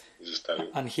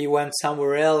 And he went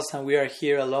somewhere else and we are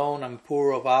here alone and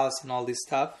poor of us and all this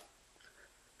stuff.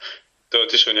 Той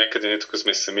отишъл някъде, не тук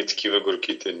сме сами такива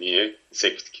горките ние,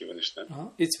 всеки такива неща.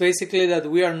 It's basically that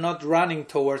we are not running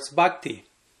towards Bhakti.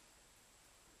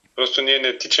 Просто ние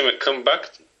не тичаме към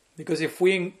Бхакти. Because if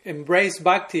we embrace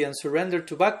Bhakti and surrender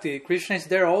to Bhakti, Krishna is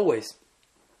there always.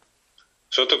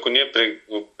 Защото ако ние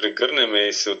прегърнем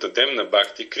и се отдадем на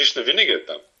Бхакти, Кришна винаги е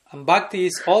там. And Bhakti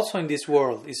is also in this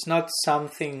world. It's not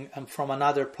something from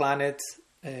another planet.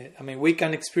 I mean, we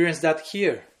can experience that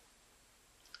here.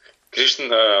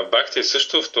 Кришна, Бхакти е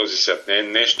също в този свят. Не е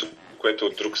нещо, което е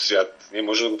от друг свят. Ние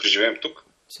можем да го преживеем тук.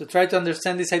 So try to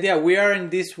understand this idea. We are in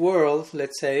this world,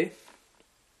 let's say.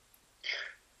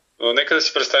 Но нека да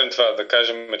си представим това, да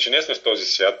кажем, че ние сме в този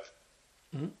свят.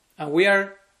 And we are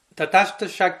Tatashta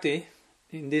Shakti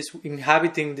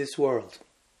inhabiting this world.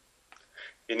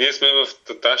 И ние сме в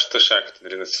Таташта Шакти,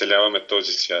 нали, населяваме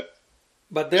този свят.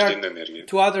 But there are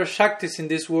two other Shaktis in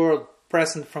this world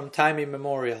present from time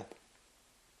immemorial.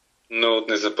 Но от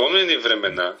незапомнени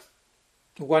времена,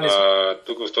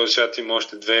 тук в този свят има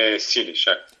още две сили,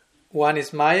 Шакти. One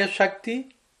is Maya Shakti.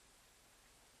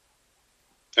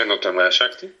 Едното е Maya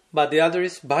Shakti. But the other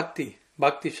is Bhakti,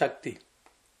 Bhakti Shakti.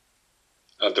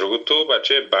 А другото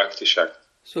обаче е Bhakti Shakti.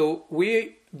 So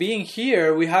we, being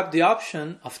here, we have the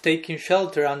option of taking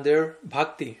shelter under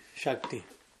Bhakti Shakti.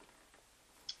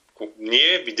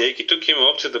 Ние, бидейки тук, имаме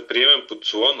опция да приемем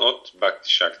подслон от Bhakti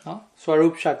Shakti.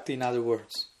 Swarup Shakti, in other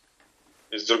words.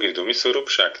 С други думи, Swarup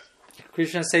Shakti.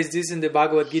 Krishna says this in the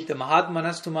Bhagavad Gita,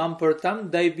 Mahatmanas tumam partam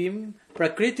daivim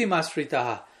prakriti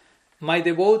masritaha. My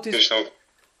devotees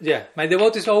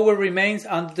always remains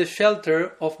under the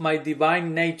shelter of my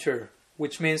divine nature,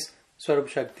 which means Swarup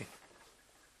Shakti.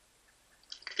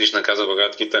 Кришна каза в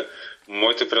Бхагавад Гита,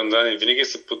 моите преданни винаги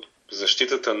са под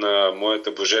защитата на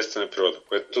моята божествена природа,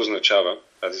 което означава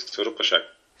тази Сварупа Шакти.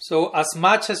 So as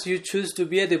much as you choose to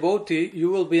be a devotee, you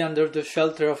will be under the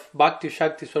shelter of Bhakti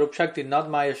Shakti, Swarup Shakti, not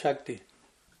Maya Shakti.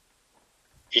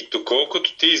 И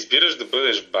доколкото ти избираш да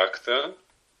бъдеш Бхакта,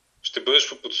 ще бъдеш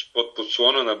под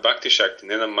подслона на Бхакти Шакти,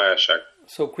 не на Maya Shakti.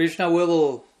 So Krishna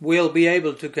will be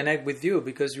able to connect with you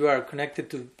because you are connected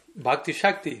to Bhakti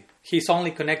Shakti. He's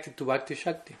only connected to Bhakti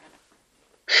Shakti.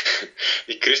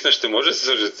 И Кришна ще може да се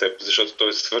свърже с теб, защото той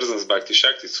е свързан с Бхакти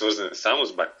Шакти, свързан е само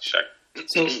с Бхакти Шакти.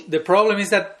 So the problem is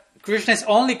that Krishna is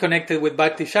only connected with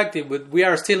Bhakti Shakti, but we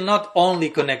are still not only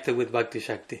connected with Bhakti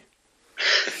Shakti.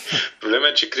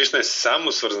 Проблемът е, че Кришна е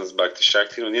само свързан с Бхакти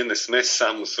Шакти, но ние не сме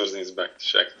само свързани с Бхакти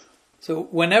Шакти. So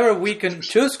whenever we can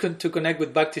choose to connect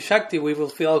with Bhakti Shakti, we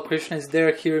will feel, oh, Krishna is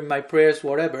there, hearing my prayers,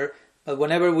 whatever. But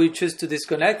whenever we choose to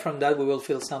disconnect from that, we will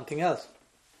feel something else.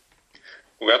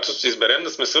 Когато изберем да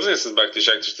сме свързани с Бхакти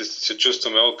Шакти, ще се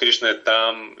чувстваме, о, Кришна е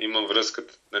там, имам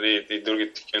връзката, нали, и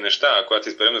други такива неща. А когато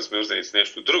изберем да сме свързани с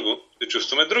нещо друго, ще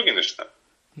чувстваме други неща.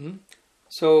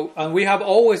 So, and we have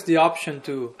always the option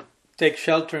to take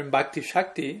shelter in Bhakti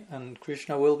Shakti, and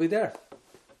Krishna will be there.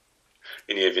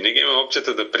 И ние винаги имаме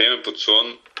опцията да приемем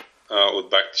подслон от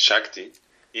Бхакти Шакти,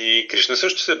 и Кришна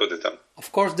също ще бъде там.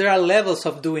 Of course, there are levels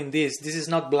of doing this. This is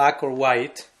not black or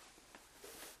white.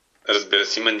 Разбира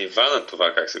се, има нива на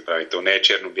това как се прави. То не е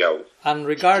черно-бяло. And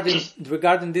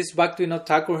regarding this, Bhaktivinoda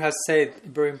Thakur has said a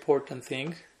very important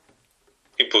thing.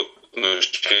 И по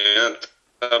отношение на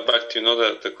това,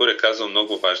 Бхактивинода Тхакур е казал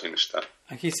много важни неща.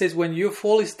 And he says, when you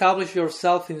fully establish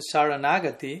yourself in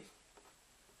Saranagati,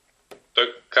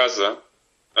 той каза,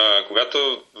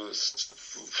 когато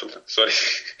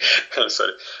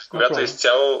когато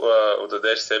изцяло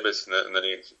отдадеш себе си,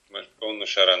 нали, пълно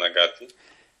Шаранагати,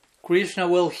 Krishna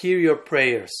will hear your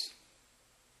prayers.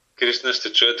 Кришна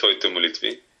ще чуе твоите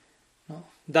молитви.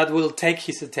 that will take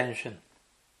his attention.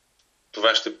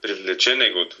 Това ще привлече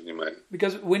неговото внимание.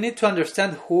 Because we need to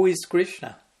understand who is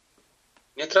Krishna.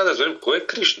 Ние трябва да разберем кой е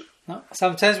Кришна. No?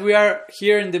 Sometimes we are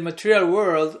here in the material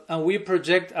world and we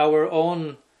project our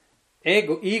own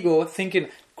ego thinking,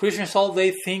 Krishna is all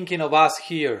day thinking of us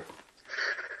here.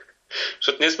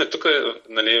 Защото ние сме тук,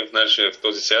 нали, в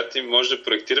този свят и може да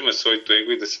проектираме своето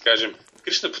его и да си кажем,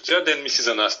 Кришна по цял ден мисли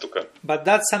за нас тук. But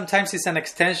that sometimes is an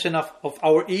extension of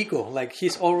our ego, like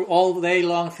he's all day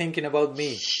long thinking about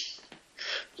me.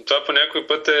 Но това по някой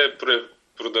път е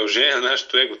продължение на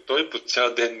нашето его. Той по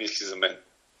цял ден мисли за мен.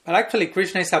 But actually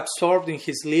Krishna is absorbed in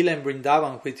his Lila and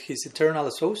Vrindavan with his eternal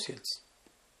associates.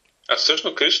 А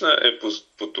всъщност Кришна е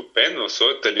потопен в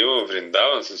своята лила в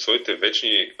Вриндаван със своите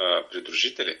вечни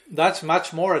придружители. That's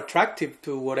much more attractive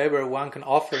to whatever one can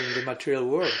offer in the material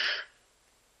world.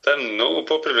 Това е много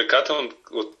по-привлекателно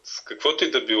от каквото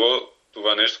и да било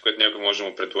това нещо, което някой може да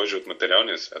му предложи от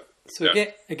материалния свят.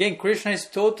 So again, Krishna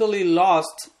is totally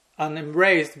lost and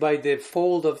embraced by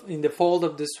in the fold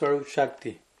of the Swarup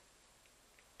Shakti.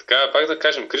 Така, пак да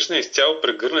кажем, Кришна е изцяло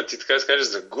прегърнат и така да се каже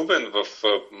загубен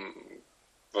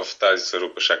в тази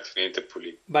Сварупа Шакти, в нейните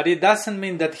поли. But it doesn't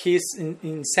mean that he is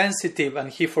insensitive and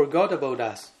he forgot about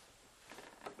us.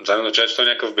 Това не означава, че той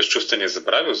някакъв безчувствен е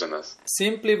забравил за нас.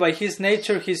 Simply by his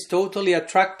nature he is totally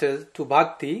attracted to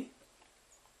Bhakti.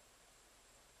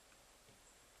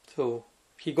 So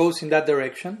he goes in that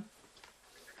direction.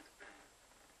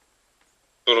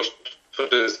 Просто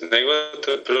през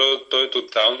неговата природа той е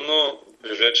тотално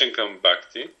привлечен към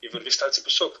Бхакти и върви в тази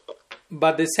посока.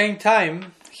 But at the same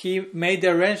time, he made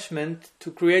the arrangement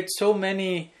to create so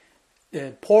many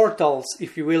portals,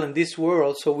 if you will, in this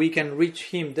world, so we can reach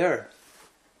him there.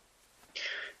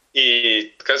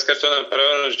 И така се каже, той направи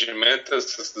аранжимента да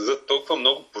създадат толкова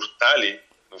много портали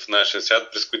в нашия свят,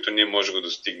 през които ние може да го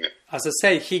достигнем. As I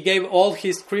say, he gave all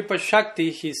his Kripa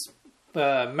Shakti, his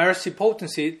mercy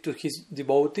potency to his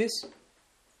devotees.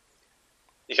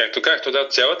 И както казах, той дал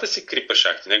цялата си Крипа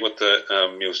Шакти, неговата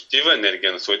милостива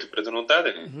енергия на своите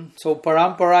преданодадени. So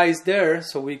Parampara is there,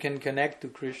 so we can connect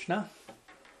to Krishna.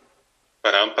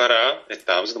 Парампара е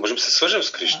там, за да можем да се свържем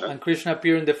с Кришна. And Krishna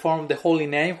appear in the form of the holy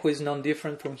name, who is non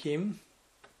different from him.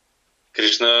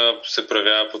 Кришна се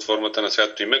проявява под формата на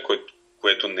святото име,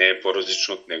 което не е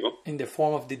по-различно от него. In the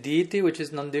form of the deity, which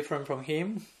is non different from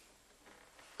him.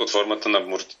 Под формата на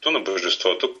муртито, на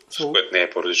божеството, което не е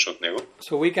по-различно от него.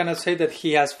 So we cannot say that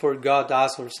he has forgot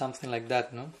us or something like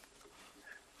that, no?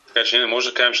 Така че не може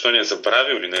да кажем, че той ни е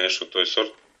забравил или нещо от този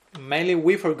сорт. Mainly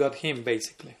we forgot him,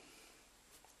 basically.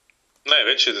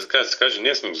 Най-вече да се каже,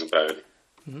 ние сме го забравили.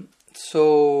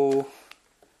 So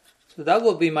that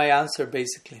will be my answer,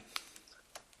 basically.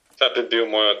 Това би бил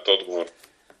моят отговор.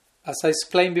 As I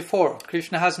explained before,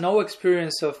 Krishna has no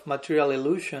experience of material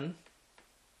illusion.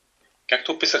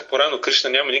 Както описах по-рано, Кришна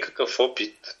няма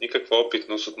никаква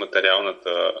опитност от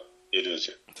материалната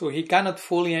илюзия. So he cannot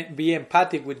fully be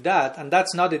empathic with that, and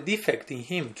that's not a defect in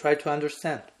him. Try to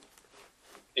understand.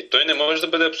 И той не може да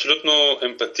бъде абсолютно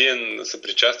емпатиен,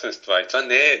 съпричастен с това. И това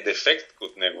не е дефект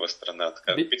от негова страна.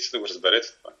 Така да опитайте да го разберете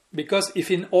това. Because if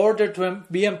in order to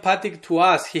be empathic to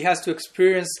us, he has to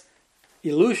experience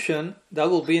illusion, that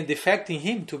will be a defect in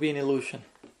him to be an illusion.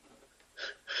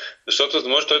 Защото за да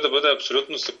може той да бъде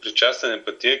абсолютно съпричастен,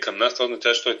 емпатиен към нас, това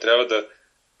означава, че той трябва да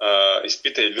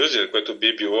изпита илюзия, което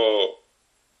би било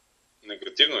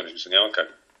негативно, няма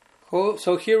как.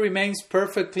 So he remains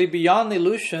perfectly beyond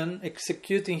illusion,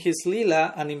 executing his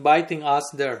lila and inviting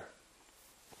us there.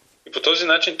 И по този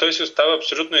начин той си остава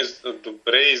абсолютно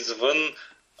добре извън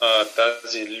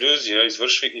тази илюзия,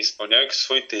 изпълнявайки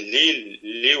своите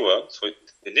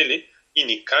лили и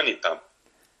ни кани там.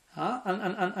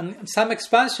 And some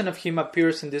expansion of him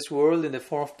appears in this world in the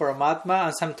form of Paramatma,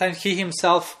 and sometimes he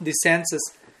himself descends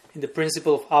in the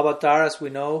principle of avatar, as we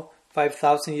know,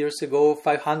 5,000 years ago,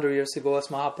 500 years ago as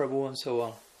Mahaprabhu and so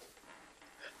on.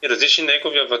 И различни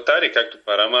негови аватари, както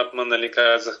Параматма, нали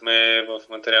казахме в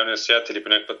материалния свят, или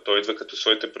понякога той идва като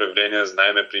своите проявления,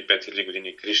 знаеме при 5000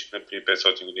 години Кришна, при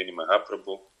 500 години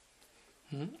Махапрабху.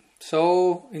 So,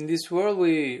 in this world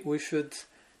we should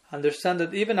understand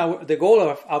that even the goal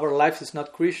of our life is not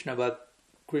Krishna, but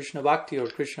Krishna Bhakti or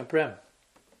Krishna Prem.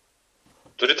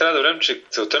 Дори трябва да говорим, че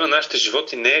целта на нашите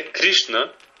животи не е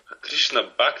Кришна, а Кришна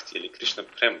Бхакти или Кришна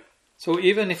Прем. So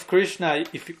even if Krishna,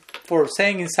 for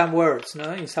saying in some words,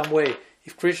 in some way,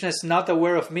 if Krishna is not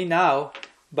aware of me now,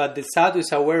 but the sadhu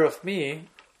is aware of me,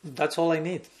 that's all I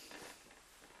need.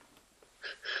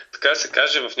 Така се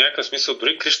каже в някакъв смисъл,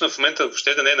 дори Кришна в момента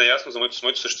въобще да не е наясно за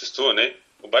моето съществуване,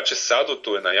 обаче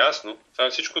садото е наясно, това е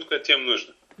всичко, от което имам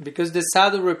нужда. Because the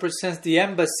sadhu represents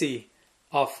the embassy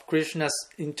of Krishna's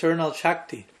internal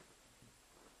Shakti.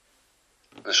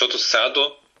 Защото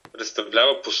Садо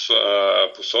представлява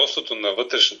посолството на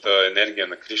вътрешната енергия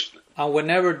на Кришна. And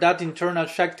whenever that internal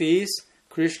Shakti is,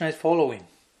 Krishna is following.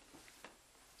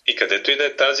 И където и да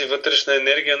е тази вътрешна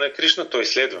енергия на Кришна, той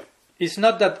следва. It's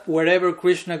not that wherever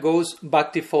Krishna goes,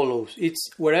 Bhakti follows. It's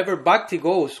wherever Bhakti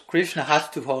goes, Krishna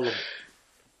has to follow.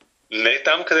 Не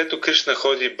там, където Кришна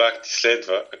ходи, Бхакти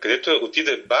следва, а където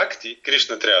отиде Бхакти,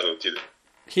 Кришна трябва да отиде.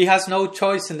 He has no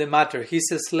choice in the matter.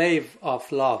 He's a slave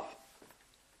of love.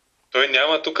 Той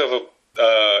няма тук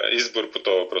избор по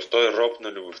този въпрос. Той е роб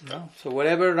на любовта. No? So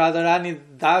whatever Radharani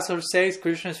does or says,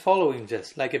 Krishna is following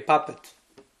just like a puppet.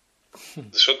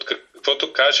 Защото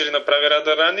каквото каже или направи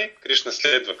Радарани, Кришна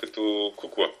следва като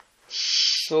кукла.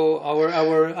 So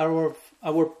our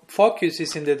focus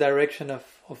is in the direction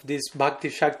of this Bhakti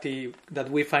Shakti that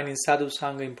we find in Sadhu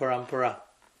Sangha in Parampara.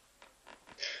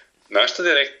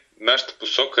 Нашата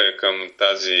посока е към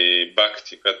тази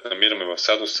Бхакти, която намираме в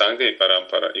Саду Санга и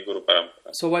Парампара, и Гуру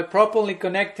Парампара. So by properly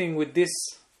connecting with this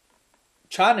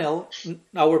channel,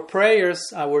 our prayers,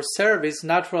 our service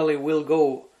naturally will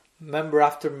go member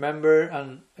after member and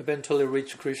eventually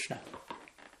reach Krishna.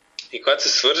 И когато се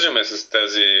свържеме с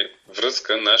тази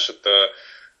връзка,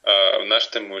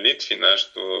 нашите молитви,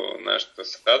 нашата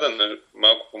сада,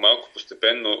 малко по малко,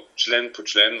 постепенно, член по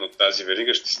член от тази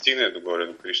верига ще стигне догоре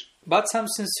до Кришна. But some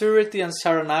sincerity and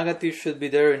saranagati should be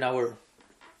there in our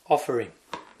offering.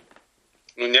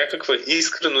 Но някаква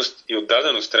искреност и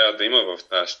отдаденост трябва да има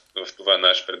в това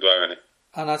наше предлагане.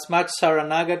 And as much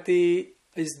saranagati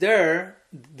is there,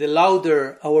 the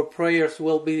louder our prayers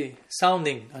will be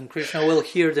sounding and Krishna will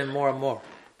hear them more and more.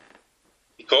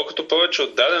 И колкото повече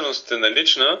отдаденост е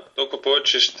налична, толкова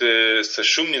повече ще са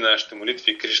шумни нашите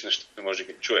молитви и Кришна ще може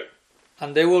да ги чуе.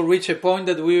 And they will reach a point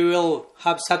that we will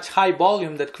have such high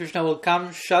volume that Krishna will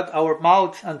come, shut our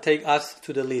mouth and take us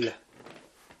to the lila.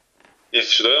 И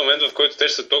ще дойде момент, в който те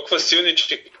ще са толкова силни,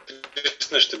 че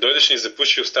Кришна ще дойде, ще ни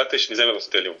запуши устата и ще ни вземе в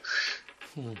стелио.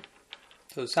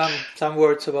 So some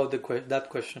words about that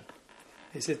question.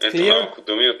 Is it Ето clear? малко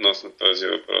думи относно този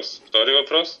въпрос. Втори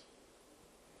въпрос?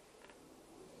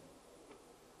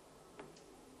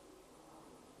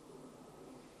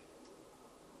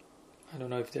 I don't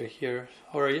know if they're here,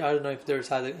 or I don't know if there's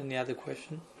any other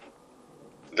question.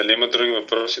 Дали има други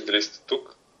въпроси, дали сте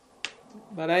тук?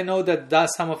 But I know that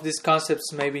some of these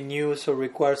concepts may be new, so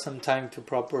require some time to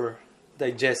proper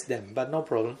digest them, but no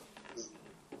problem.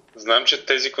 Знам, че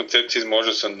тези концепции може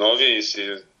да са нови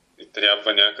и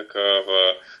трябва някакъв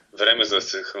време за да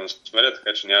се храносмерят,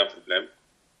 така че няма проблем.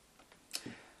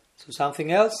 So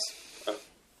something else?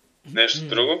 Нещо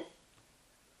друго?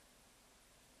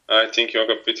 I think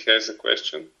Yoga Pit has a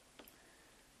question.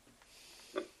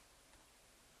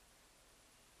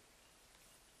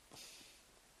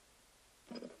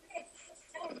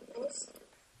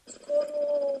 Скоро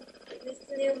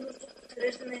наистина имам нужда от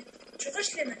подреждане.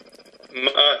 Чуваш ли ме?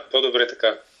 По-добре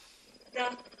така.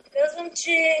 Да. Казвам,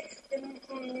 че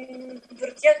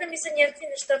въртяха ми се някакви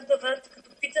неща в главата като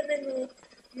питане, но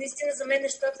наистина за мен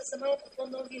нещата са малко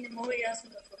по-нови и не мога ясно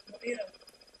да формулирам.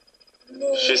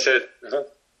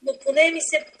 Но поне ми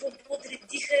се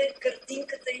подредиха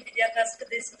картинката и видях аз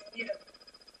къде се намирам.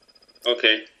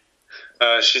 Okay.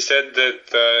 She said that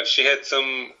she had some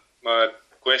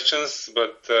questions,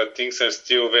 but things are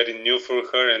still very new for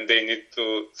her and they need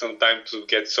some time to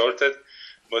get sorted.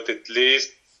 But at least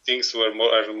things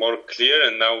are more clear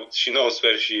and now she knows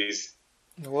where she is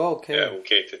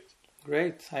located.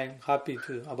 Great. I'm happy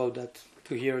about that,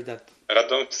 to hear that.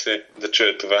 Радвам се да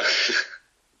чуя това.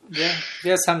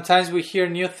 Yeah, sometimes we hear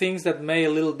new things that may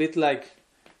a little bit like,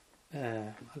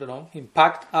 I don't know,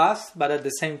 impact us, but at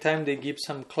the same time they give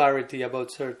some clarity about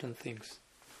certain things.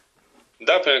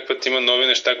 Да, по някакъв път има нови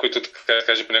неща, които така да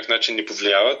кажа по някакъв начин ни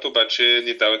повлияват, обаче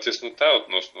ни дават яснота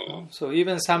относно. So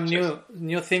even some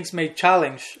new things may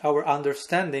challenge our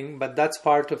understanding, but that's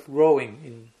part of growing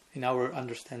in our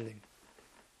understanding.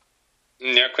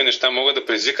 Някои неща могат да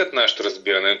предизвикат нашето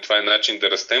разбиране, това е начин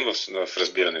да растем в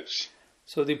разбирането си.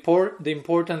 So the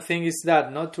important thing is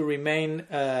that, not to remain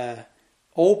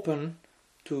open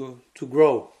to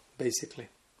grow, basically.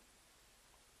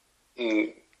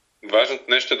 Важното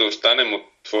нещо е да останем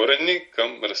отворени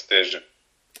към растежа.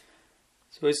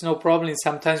 So it's no problem.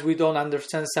 Sometimes we don't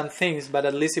understand some things, but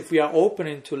at least if we are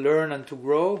opening to learn and to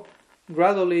grow,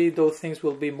 gradually those things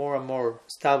will be more and more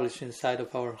established inside of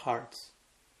our hearts.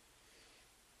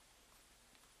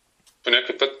 По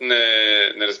някакъв път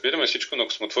не разбираме всичко, но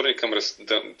ако сме отворени към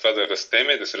това да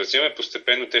растеме, да се развиваме,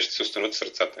 постепенно те ще се установят в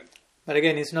сърцата ни. But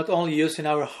again, it's not only used in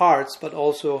our hearts, but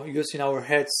also used in our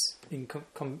heads, in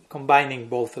combining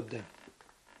both of them.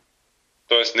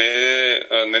 Тоест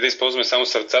не да използваме само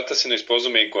сърцата си, но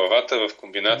използваме и главата в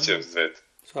комбинация с двете.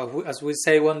 So as we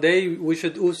say one day, we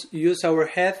should use our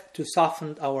head to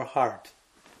soften our heart.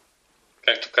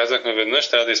 Както казахме веднъж,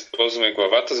 трябва да използваме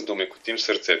главата, за да умекотим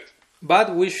сърцето. But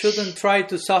we shouldn't try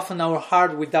to soften our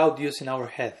heart without using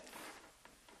our head.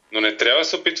 Но не трябва да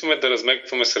се опитваме да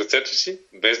размекваме сърцето си,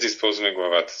 без да използваме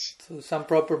главата си. So some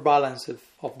proper balance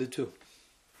of the two.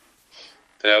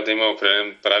 Трябва да има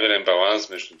определен правилен баланс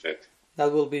между двете.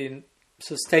 That will be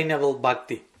sustainable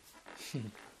bhakti.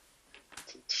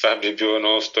 Това би било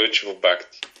много устойчиво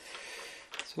бхакти.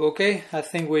 So okay, I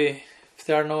think if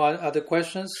there are no other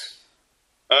questions.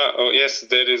 Yes,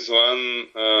 there is one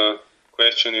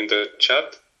question in the chat.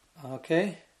 Okay,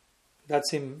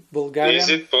 that's in Bulgarian. Is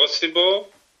it possible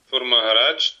for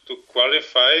Maharaj to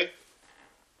qualify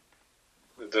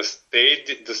the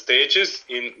stages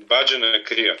in Bhajana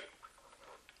Kriya?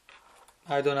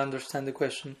 I don't understand the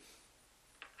question.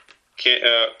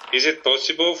 Is it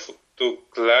possible to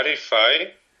clarify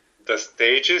the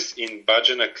stages in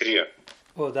Bhajana Kriya?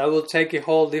 Oh, that will take a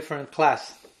whole different class.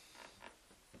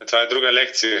 Това е друга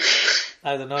лекция.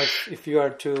 I don't know if you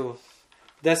are too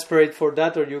desperate for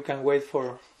that or you can wait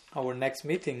for our next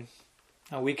meeting.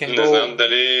 And we can Не знам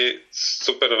дали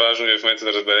супер важно ви в момента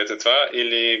да разберете това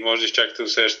или може да изчакате до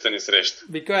следващата ни среща.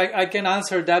 Because I can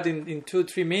answer that in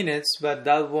 2-3 minutes, but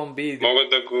that won't be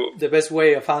the best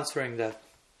way of answering that.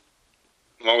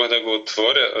 Мога да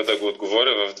го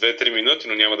отговоря в 2-3 минути,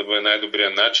 но няма да бъде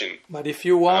най-добрият начин. But if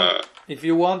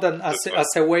you want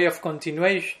as a way of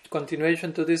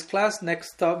continuation to this class,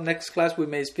 next class we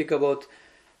may speak about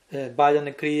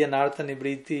Bhajana Kriya, Nartha,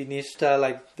 Nibriti, Nishta,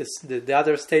 like the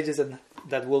other stages, and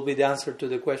that will be the answer to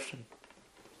the question.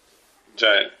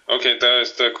 Окей,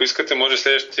 ако искате, може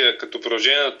следващия, като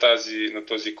продължение на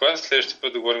този клас, следващия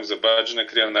път да говорим за Бхаджана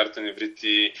Крия, Нарта,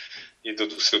 Ниврити и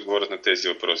да се отговорят на тези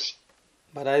въпроси.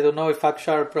 But I don't know if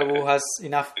Akshara Prabhu has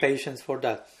enough patience for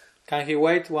that. Can he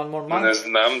wait one more month? Не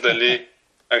знам дали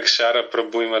Акшара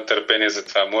Прабу има търпение за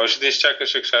това. Можеш да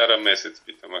изчакаш Акшара месец,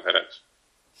 пита Махарадж.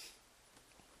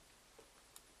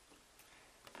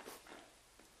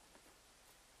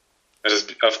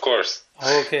 Of course.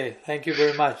 Okay, thank you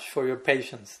very much for your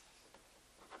patience.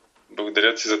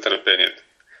 Благодаря ти за търпението.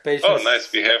 Patience. Oh,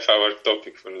 nice. We have our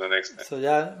topic for the next time. So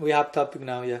yeah, we have topic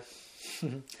now, yeah.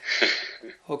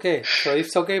 Okay, so if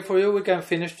it's okay for you, we can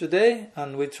finish today, and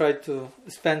we try to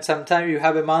spend some time. You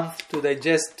have a month to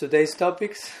digest today's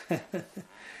topics.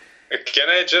 Can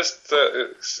I just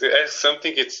ask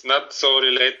something? It's not so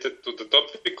related to the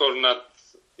topic, or not?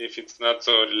 If it's not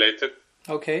so related,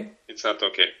 Okay. It's not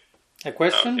okay. A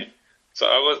question? Okay. So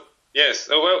yes.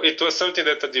 Well, it was something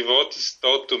that the devotees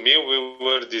told to me. We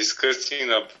were discussing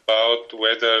about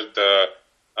whether the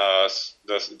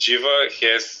jiva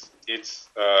has its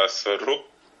swarup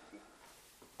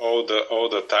all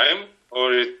the time,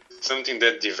 or it's something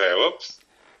that develops.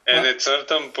 And at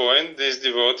certain point, this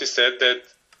devotee said that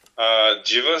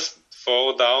jivas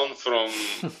fall down from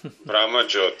Brahma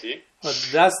Jyoti.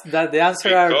 But the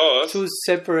answer are two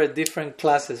separate different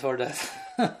classes for that.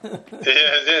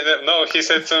 No, he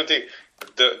said something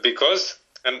because,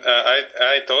 and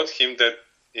I told him that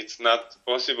it's not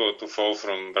possible to fall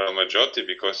from Brahma Jyoti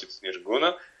because it's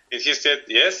Nirguna. And he said,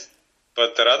 yes,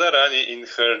 but Radharani, in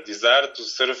her desire to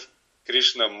serve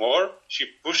Krishna more, she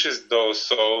pushes those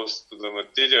souls to the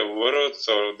material world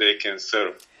so they can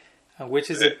serve. Which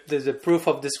is the proof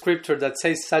of the scripture that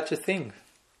says such a thing?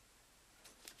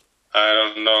 I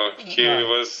don't know. He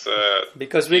was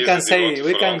because we can say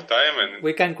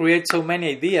we can create so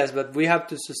many ideas, but we have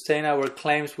to sustain our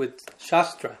claims with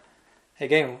Shastra.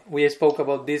 Again, we spoke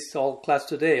about this all class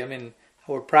today. I mean,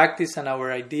 our practice and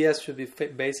our ideas should be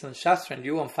based on Shastra, and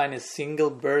you won't find a single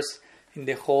verse in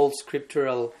the whole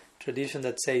scriptural tradition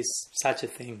that says such a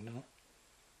thing. No?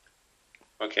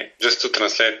 Okay, just to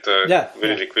translate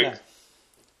really quick. Yeah.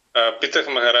 Питах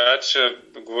Махарадж,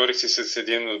 говорих си с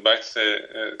един от бхактите,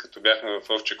 като бяхме в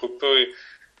Овче купел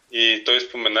и той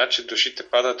спомена, че душите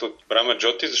падат от Брама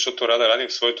Джоти, защото Рада Рани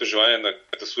в своето желание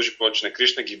да служи повече на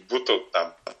Кришна ги бута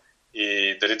оттам.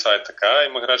 И дали това е така? И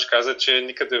Махарадж каза, че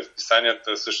никъде в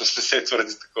писанията всъщност не се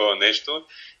твърди такова нещо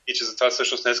и че затова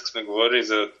всъщност днес сме говорили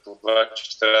за това,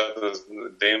 че трябва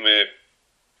да имаме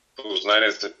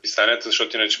познание за писанията,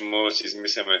 защото иначе може да си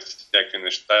измисляме всякакви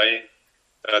неща и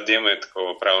трябва да имаме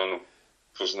такова правилно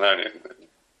познание.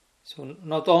 So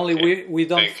not only we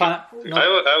don't find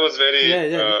I was very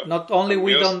not only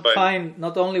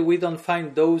we don't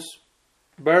find those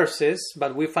verses,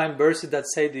 but we find verses that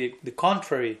say the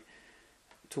contrary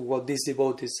to what this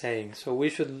devotee is saying. So we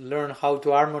should learn how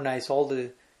to harmonize all the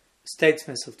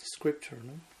statements of the scripture.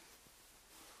 No?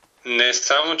 Не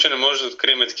само, че не може да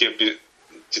открием такива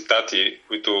цитати,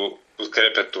 които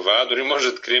подкрепят това, дори може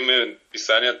да открием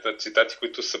писанията, цитати,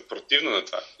 които са противно на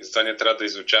това. И затова ние трябва да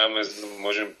изучаваме, за да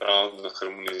можем правилно да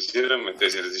хармонизираме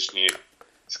тези различни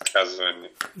изказвания.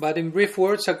 But in brief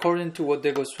words, according to what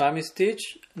the Goswamis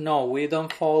teach, no, we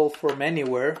don't fall from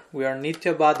anywhere. We are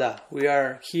Nityabada. We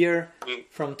are here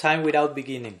from time without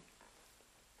beginning.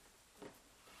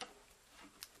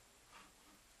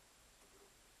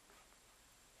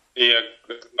 И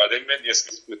ако падеме, ние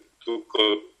сме тук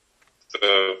от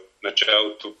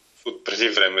началото, от преди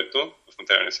времето, в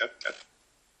материалния свят.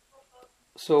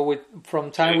 So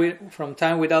from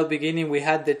time without beginning, we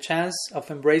had the chance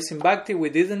of embracing Bhakti. We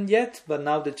didn't yet, but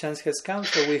now the chance has come.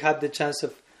 So we had the chance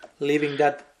of leaving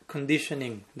that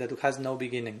conditioning that has no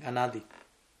beginning, anadi.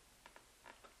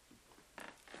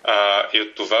 И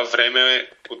от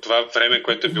това време,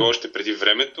 което е било още преди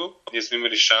времето, ние сме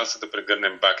имали шанса да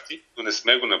прегърнем Бхакти, но не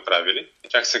сме го направили.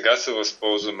 Чак сега се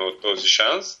възползваме от този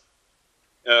шанс,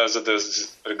 за да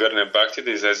прегърнем Бхакти,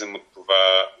 да излезем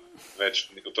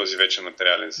от този вечен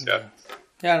материален свят.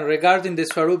 Yeah, and regarding the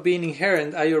Swarup being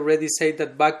inherent, I already said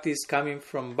that Bhakti is coming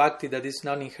from Bhakti that is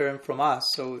not inherent from us.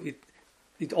 So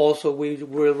it also, we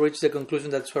will reach the conclusion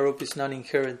that Swarup is not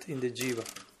inherent in the Jiva.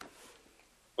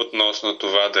 Относно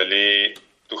това дали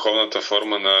духовната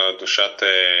форма на душата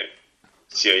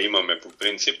си я имаме по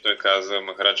принцип, той каза,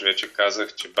 Махарадж вече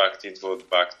казах, че Бхакти идва от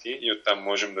Бхакти и оттам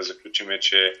можем да заключим,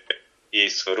 че и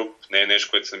Сваруп не е нещо,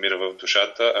 което се намира в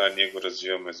душата, а ние го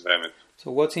развиваме с времето. So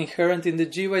what's inherent in the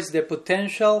Jiva is the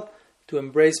potential to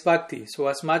embrace Bhakti. So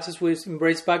as much as we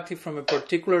embrace Bhakti from a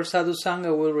particular sadhu sangha,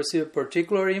 we'll receive a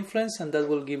particular influence and that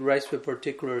will give rise to a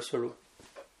particular Swarup.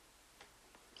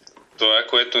 Това,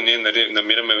 което ние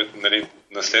намираме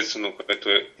наследствено, което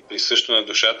е присъщо на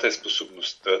душата, е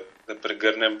способността да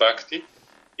прегърнем Бхакти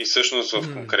и всъщност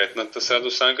в конкретната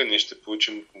садхусанга ние ще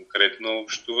получим конкретно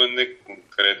общуване,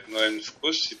 конкретен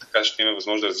вкус и така ще имаме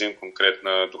възможност да развием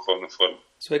конкретна духовна форма.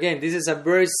 So again, this is a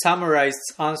very summarized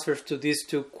answer to these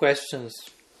two questions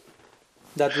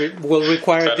that will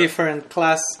require a different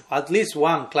class, at least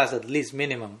one class, at least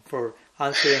minimum, for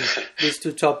answering these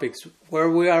two topics, where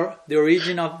we are the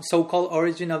so-called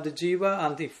origin of the jiva,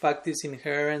 and if fact is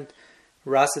inherent,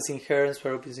 rasa is inherent,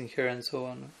 swarup is inherent, so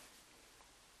on.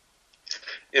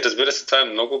 И разбира се, това е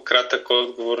много кратък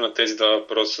отговор на тези два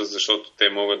въпроса, защото те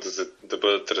могат да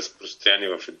бъдат разпростяни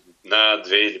в една,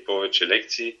 две или повече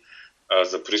лекции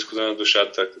за произхода на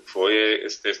душата, какво е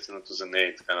естественото за нея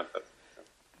и така нататък.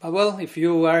 Well, if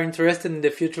you are interested in the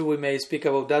future, we may speak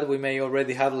about that. We may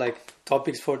already have like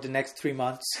topics for the next 3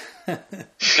 months.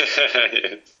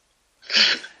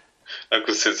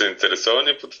 Ако сте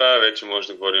заинтересовани по това, вече може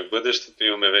да говорим в бъдещето.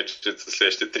 Имаме вече за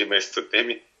следващите 3 месеца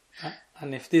теми.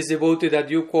 And if this devotee that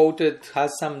you quoted has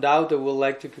some doubt or would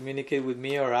like to communicate with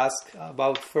me or ask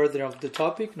about further of the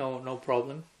topic, no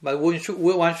problem. But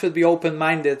one should be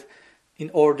open-minded in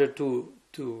order to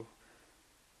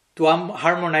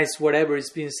harmonize whatever is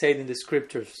being said in the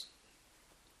scriptures.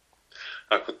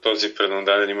 Ако този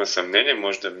преднададен има съмнение,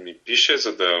 може да ми пише,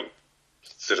 за да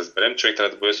се разберем. Човек трябва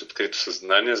да бъде с открито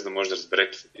съзнание, за да може да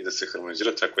разбере и да се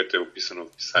хармонизира това, което е описано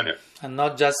в Писания. And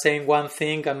not just saying one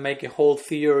thing and make a whole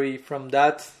theory from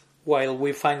that, while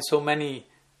we find so many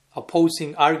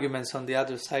opposing arguments on the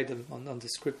other side on the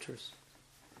scriptures.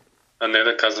 А не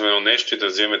да казваме едно нещо и да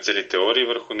вземем цели теории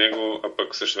върху него, а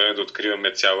пък също време да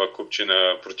откриваме цяла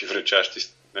купчина противоречащи,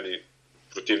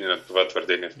 противни на това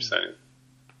твърдение в Писанието.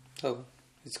 So,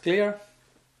 it's clear?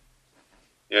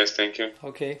 Yes, thank you.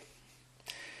 Okay,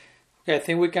 I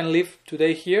think we can leave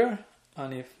today here, and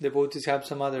if devotees have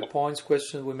some other points,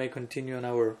 questions, we may continue on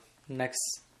our next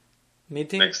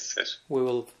meeting. Next session. We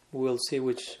will see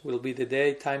which will be the day,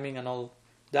 timing, and all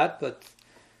that, but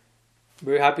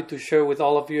very happy to share with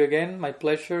all of you again. My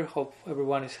pleasure. Hope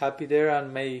everyone is happy there and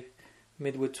may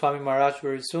meet with Swami Maharaj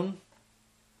very soon.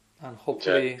 And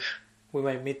hopefully we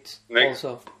may meet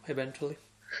also eventually.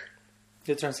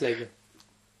 The translator.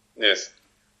 Yes.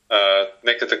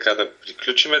 Нека така да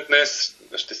приключиме днес.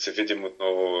 Ще се видим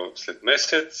отново след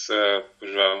месец.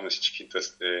 Пожелавам на всички да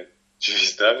сте живи,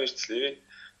 здрави, щастливи.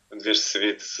 Вие ще се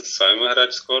видите с Swami Maharaj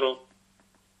скоро.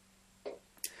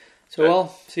 So well,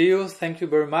 see you. Thank you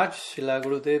very much. Srila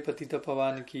Gurudev Patita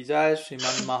Pavan ki jai,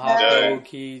 Sriman Mahaprabhu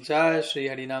ki jai, Sri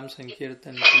Harinam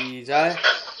Sankirtan ki jai,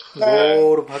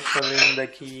 Gaur Bhakta Vrinda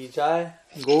ki jai,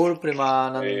 Gaur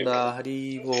Premananda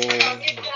Hari Bol.